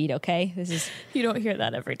needs to feed. Okay, this is you don't hear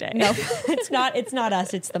that every day. no. It's not. It's not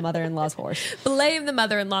us. It's the mother-in-law's horse. Blame the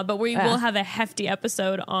mother-in-law, but we will have a hefty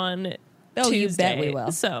episode on Oh, Tuesday. you bet we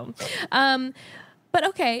will. So, but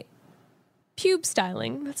okay. Pube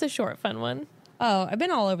styling. That's a short, fun one. Oh, I've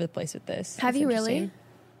been all over the place with this. Have That's you really? interesting.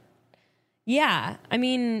 Yeah. I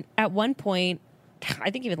mean, at one point, I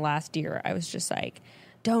think even last year, I was just like,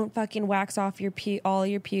 don't fucking wax off all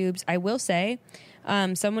your pubes. I will say,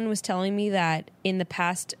 someone was telling me that in the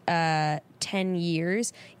past 10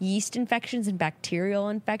 years, yeast infections and bacterial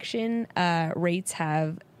infection rates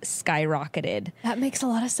have skyrocketed. That makes a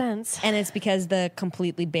lot of sense. And it's because the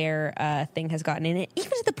completely bare thing has gotten in it. Even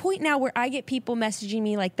to the point now where I get people messaging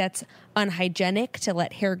me like that's unhygienic to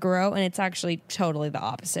let hair grow, and it's actually totally the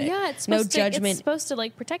opposite. Yeah, it's no supposed judgment. It's supposed to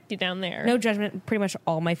like protect you down there. No judgment. Pretty much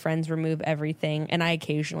all my friends remove everything, and I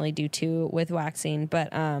occasionally do too with waxing. But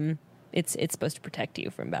it's supposed to protect you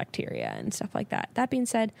from bacteria and stuff like that. That being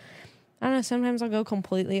said, I don't know. Sometimes I'll go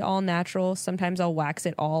completely all natural. Sometimes I'll wax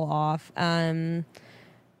it all off.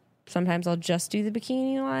 Sometimes I'll just do the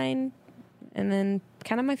bikini line. And then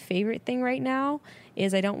kind of my favorite thing right now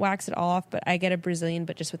is I don't wax it all off, but I get a Brazilian,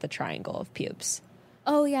 but just with a triangle of pubes.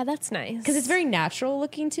 Oh, yeah, that's nice. Because it's very natural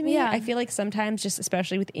looking to me. Yeah. I feel like sometimes, just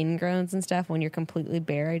especially with ingrowns and stuff, when you're completely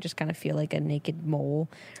bare, I just kind of feel like a naked mole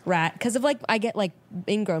rat. Because of like, I get like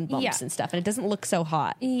ingrown bumps Yeah. and stuff, and it doesn't look so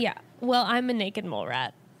hot. Yeah. Well, I'm a naked mole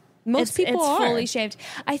rat. Most people it's are. fully shaved.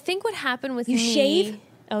 I think what happened with You me... shave?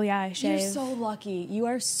 Oh, yeah, I shave. You're so lucky. You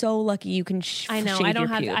are so lucky you can I know. shave I don't your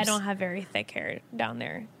have. pubes. I don't have very thick hair down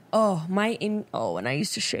there. Oh, when I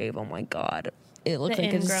used to shave, oh my God. It looked The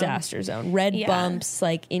like a ingrown. disaster zone. Red Yeah. bumps,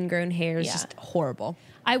 like ingrown hairs, Yeah. just horrible.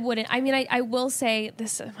 I wouldn't. I mean, I will say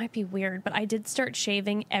this might be weird, but I did start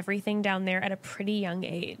shaving everything down there at a pretty young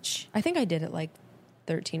age. I think I did it like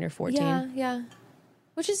 13 or 14. Yeah, yeah.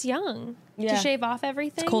 Which is young Yeah. to shave off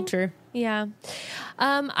everything. It's culture. Yeah.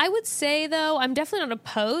 I would say, though, I'm definitely not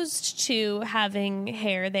opposed to having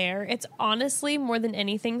hair there. It's honestly, more than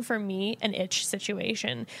anything for me, an itch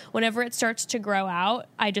situation. Whenever it starts to grow out,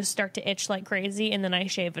 I just start to itch like crazy, and then I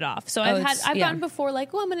shave it off. So I've yeah. gotten before, like,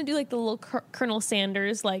 oh, I'm going to do like the little Colonel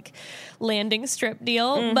Sanders, like, landing strip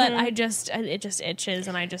deal. But it just itches,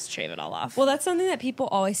 and I just shave it all off. Well, that's something that people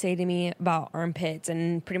always say to me about armpits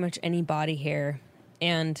and pretty much any body hair.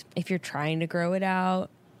 And if you're trying to grow it out,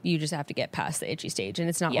 you just have to get past the itchy stage. And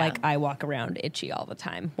it's not Yeah. like I walk around itchy all the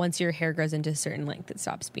time. Once your hair grows into a certain length, it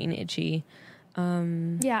stops being itchy.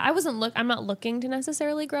 Yeah, I'm not looking to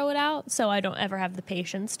necessarily grow it out, so I don't ever have the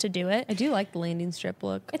patience to do it. I do like the landing strip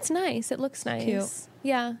look. It's nice. It looks nice. Cute.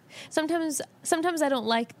 Yeah. Sometimes I don't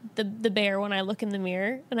like the bear when I look in the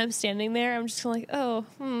mirror and I'm standing there. I'm just like, oh,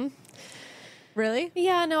 Really?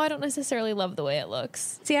 yeah. No, I don't necessarily love the way it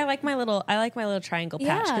looks. See, I like my little triangle patch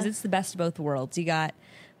Yeah. because it's the best of both worlds. You got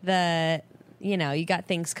you got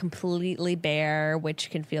things completely bare, which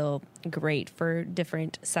can feel great for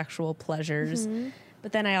different sexual pleasures.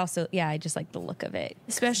 But then I just like the look of it.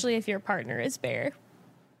 Especially if your partner is bare.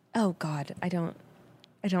 Oh God, I don't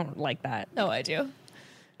like that. Oh, I do.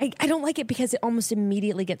 I don't like it because it almost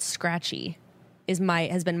immediately gets scratchy.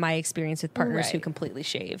 Has been my experience with partners who Right. completely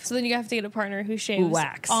shave. So then you have to get a partner who shaves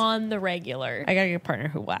wax. on the regular I gotta get a partner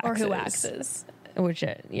who waxes. or who waxes. Which,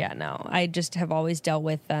 no. I just have always dealt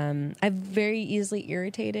with, I'm very easily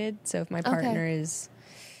irritated. So if my partner is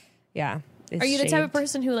Are you the type of shaved-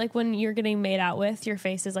 person who, like, when you're getting made out with, your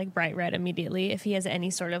face is like bright red immediately if he has any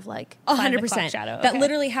sort of like 100%. shadow? That Okay.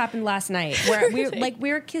 literally happened last night where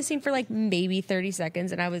we were kissing for like maybe 30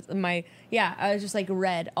 seconds and I was just like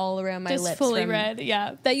red all around my just lips. fully from- red.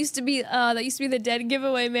 Yeah, that used to be the dead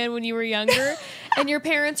giveaway, man, when you were younger. And your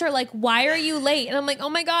parents are like, "Why are you late?" And I'm like, "Oh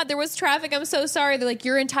my God, there was traffic. I'm so sorry." They're like,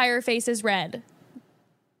 "Your entire face is red.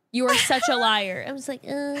 You are such a liar." I was like,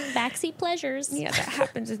 "Backseat pleasures." Yeah, that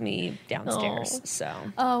happens with me downstairs. Oh. So,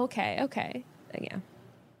 Oh, okay. yeah.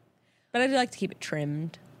 But I do like to keep it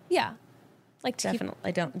trimmed. Yeah. Like to keep-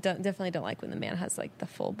 Definitely don't like when the man has like the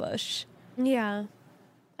full bush. yeah.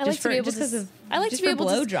 I Just like for- to be able just to. 'cause of- I like just to be for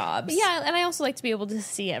able to blowjobs. Yeah, and I also like to be able to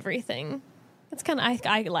see everything. It's kind of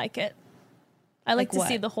I like it. I like Like to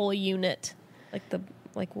see what? the whole unit.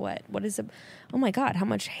 Like what? What is it? Oh my God! How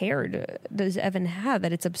much hair does Evan have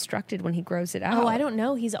that it's obstructed when he grows it out? Oh, I don't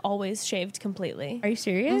know. He's always shaved completely. Are you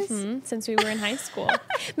serious? Since we were in high school.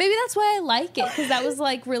 Maybe that's why I like it, because that was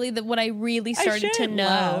like really what I really started to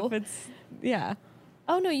know. Yeah.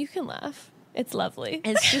 Oh no, you can laugh. It's lovely.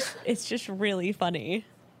 It's just really funny.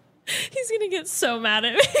 He's gonna get so mad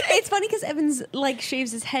at me. It's funny because Evan's like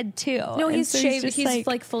shaves his head too. No, And he's so shaved. just, He's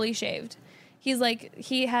like fully shaved. He's like,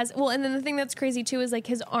 he has, well, and then the thing that's crazy too is like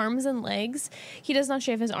his arms and legs. He does not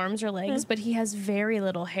shave his arms or legs, but he has very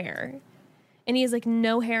little hair. And he has like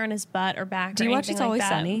no hair on his butt or back. Do or you watch anything It's like Always that.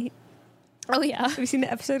 Sunny? Oh yeah. Have you seen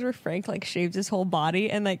the episode where Frank like shaves his whole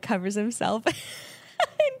body and like covers himself?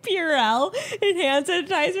 And Purell and hand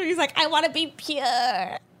sanitizer. He's like, I want to be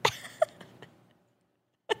pure.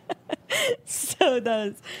 So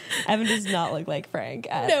Evan does not look like Frank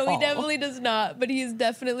at No, he all. definitely does not. But he's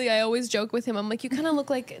definitely. I always joke with him. I'm like, you kind of look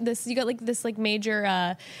like this. You got like this like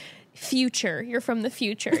major future. You're from the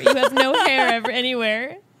future. You have no hair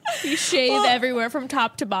anywhere. You shave everywhere from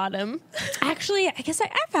top to bottom. Actually, I guess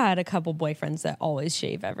I've had a couple boyfriends that always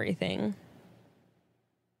shave everything.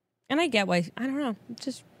 And I get why. I don't know. It's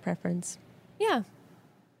just preference. Yeah.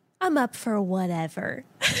 I'm up for whatever.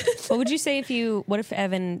 What would you say what if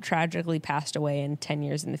Evan tragically passed away in 10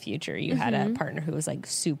 years in the future? You had a partner who was like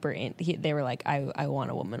super they were like, I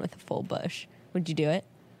want a woman with a full bush. Would you do it?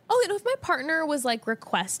 Oh, if my partner was like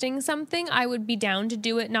requesting something, I would be down to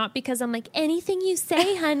do it. Not because I'm like, anything you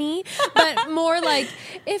say, honey, but more like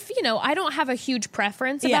if, I don't have a huge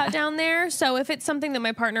preference about down there. So if it's something that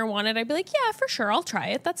my partner wanted, I'd be like, yeah, for sure. I'll try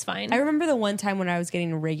it. That's fine. I remember the one time when I was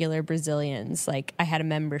getting regular Brazilians, like I had a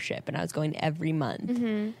membership and I was going every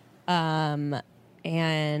month. And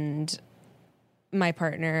my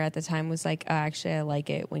partner at the time was like, actually, I like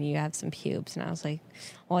it when you have some pubes. And I was like,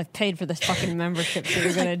 well, I've paid for this fucking membership, so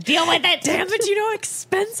you're going to deal with it. Damn it, you know how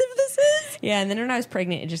expensive this is? Yeah, and then when I was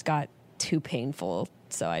pregnant, it just got too painful.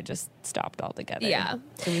 So I just stopped altogether. Yeah.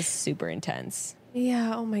 It was super intense.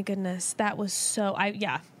 Yeah, oh my goodness. That was so,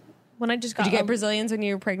 When I just got... Did you get Brazilians when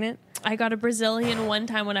you were pregnant? I got a Brazilian one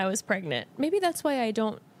time when I was pregnant. Maybe that's why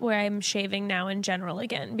where I'm shaving now in general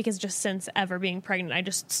again, because just since ever being pregnant, I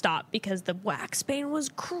just stopped because the wax pain was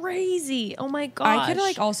crazy. Oh my gosh. I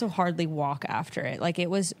could also hardly walk after it. Like it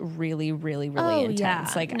was really, really, really intense.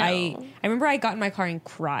 Yeah, Like no. I remember I got in my car and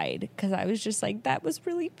cried because I was just like, that was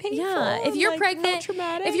really painful. Yeah, if you're pregnant,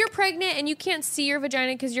 pregnant, if you're pregnant and you can't see your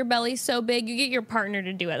vagina because your belly's so big, you get your partner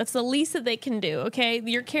to do it. That's the least that they can do. Okay,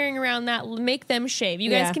 you're carrying around that. Make them shave. You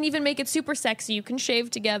guys can even make it super sexy. You can shave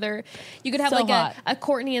together. You could have a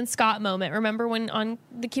Courtney and Scott moment. Remember when on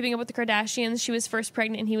the Keeping Up with the Kardashians, she was first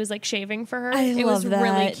pregnant and he was like shaving for her. It was that.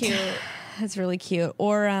 Really cute. That's really cute.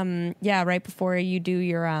 Or right before you do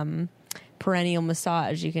your perennial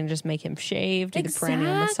massage, you can just make him shave, do the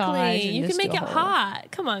perennial massage. And you can make it hot.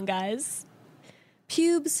 Come on, guys.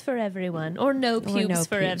 Pubes for everyone, or no pubes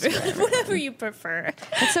for everyone, whatever you prefer.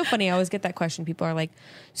 It's so funny. I always get that question. People are like,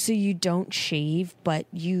 "So you don't shave, but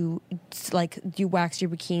you wax your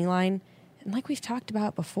bikini line?" And like we've talked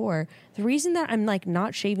about before, the reason that I'm like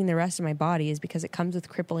not shaving the rest of my body is because it comes with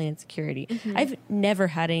crippling insecurity. I've never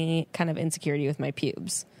had any kind of insecurity with my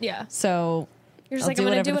pubes. Yeah. So you're just I'll like, I'm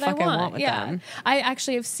going to do what I want. with Yeah. them. I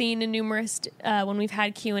actually have seen in numerous, when we've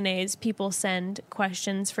had Q&As, people send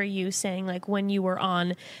questions for you saying, like, when you were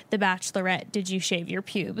on The Bachelorette, did you shave your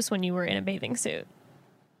pubes when you were in a bathing suit?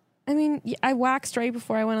 I mean, I waxed right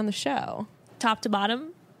before I went on the show. Top to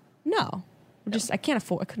bottom? No. I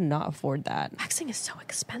could not afford that. Waxing is so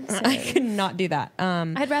expensive. I could not do that.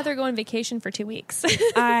 I'd rather go on vacation for 2 weeks.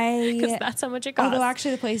 Because that's how much it costs. Although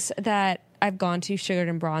actually the place that I've gone to, Sugared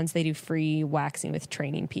and Bronze, they do free waxing with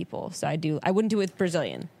training people. So I wouldn't do it with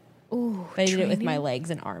Brazilian. Ooh, but I did it with my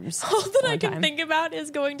legs and arms. All that I can think about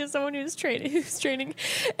is going to someone who's training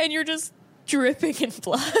and you're just dripping in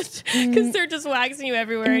blood because they're just waxing you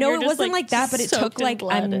everywhere. No, and it wasn't like that, but it took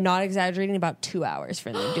I'm not exaggerating, about 2 hours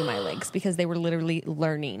for them to do my legs because they were literally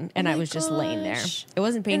learning and I was just laying there. It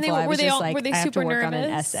wasn't painful. I was just like, I have to work on an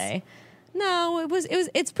essay. No,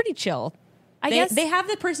 it's pretty chill. I guess they have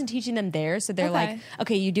the person teaching them there, so they're like,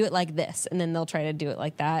 okay, you do it like this, and then they'll try to do it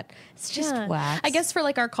like that. It's just wax. I guess for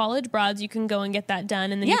like our college broads, you can go and get that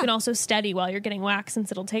done, and then you can also study while you're getting wax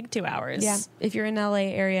since it'll take 2 hours. Yeah, if you're in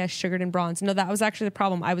LA area, Sugared and Bronze. No, that was actually the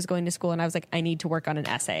problem. I was going to school, and I was like, I need to work on an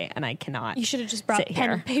essay, and I cannot. You should have just brought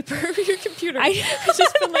pen and paper for your computer. I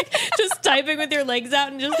just been like just typing with your legs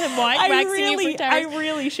out and just him waxing you for I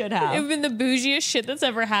really should have. It would have been the bougiest shit that's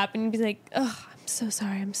ever happened. You'd be like, ugh. So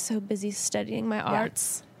sorry, I'm so busy studying my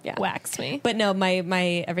arts. Yeah. Wax me. But no,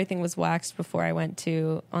 my everything was waxed before I went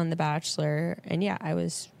on The Bachelor, and I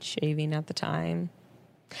was shaving at the time.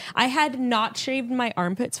 I had not shaved my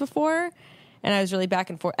armpits before, and I was really back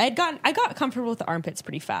and forth. I got comfortable with the armpits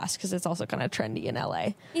pretty fast because it's also kind of trendy in LA.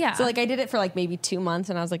 Yeah. So like I did it for like maybe 2 months,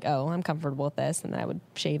 and I was like, oh, I'm comfortable with this, and then I would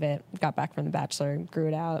shave it. Got back from The Bachelor, grew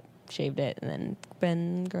it out, shaved it, and then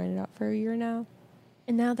been growing it out for a year now.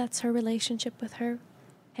 And now that's her relationship with her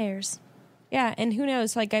hairs. Yeah, and who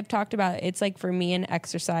knows? Like I've talked about, it's like for me an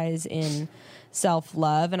exercise in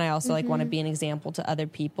self-love, and I also like want to be an example to other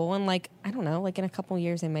people. And like I don't know, like in a couple of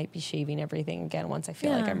years, I might be shaving everything again once I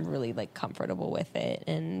feel like I'm really like comfortable with it.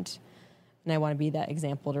 And And I want to be that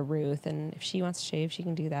example to Ruth. And if she wants to shave, she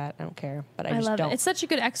can do that. I don't care. But I just love don't. it. It's such a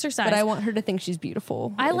good exercise. But I want her to think she's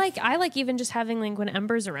beautiful. I like even just having like when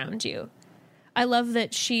Ember's around you. I love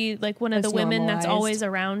that she, like, one of It's the women that's normalized. always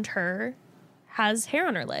around her has hair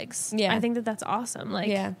on her legs. Yeah. I think that that's awesome. Like,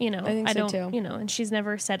 Yeah, you know, I think so don't, too. you know, and she's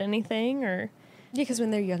never said anything or Yeah, because when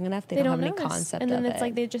they're young enough, they they don't don't have notice. any concept And then of it's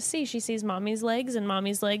it. like she sees mommy's legs, and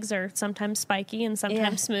mommy's legs are sometimes spiky and sometimes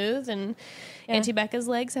Yeah. smooth, and Yeah. Auntie Becca's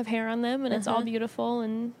legs have hair on them, and it's all beautiful,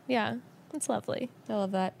 and yeah, it's lovely. I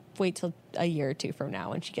love that. Wait till a year or two from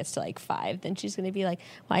now when she gets to like 5, then she's going to be like,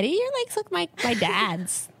 why do your legs look like my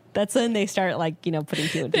dad's? That's when they start like, you know, putting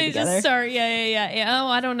two and two They together. just start, yeah. Oh,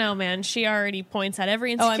 I don't know, man. She already points out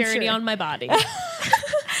every I'm insecurity sure. on my body.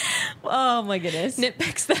 Oh my goodness.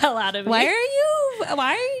 Nitpicks the hell out of me.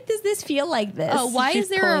 Why does this feel like this? Oh, why She's is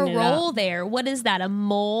there a pulling it up. roll there? What is that? A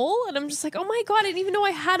mole? And I'm just like, oh my God, I didn't even know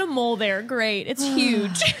I had a mole there. Great. It's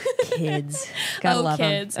huge. Kids. Gotta Oh, love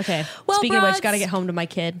kids. them. Okay. Well, Speaking of which, broads- gotta get home to my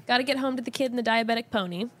kid. Got to get home to the kid and the diabetic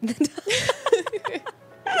pony.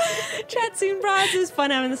 Chat soon, broads. It was fun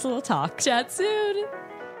having this little talk. Chat soon.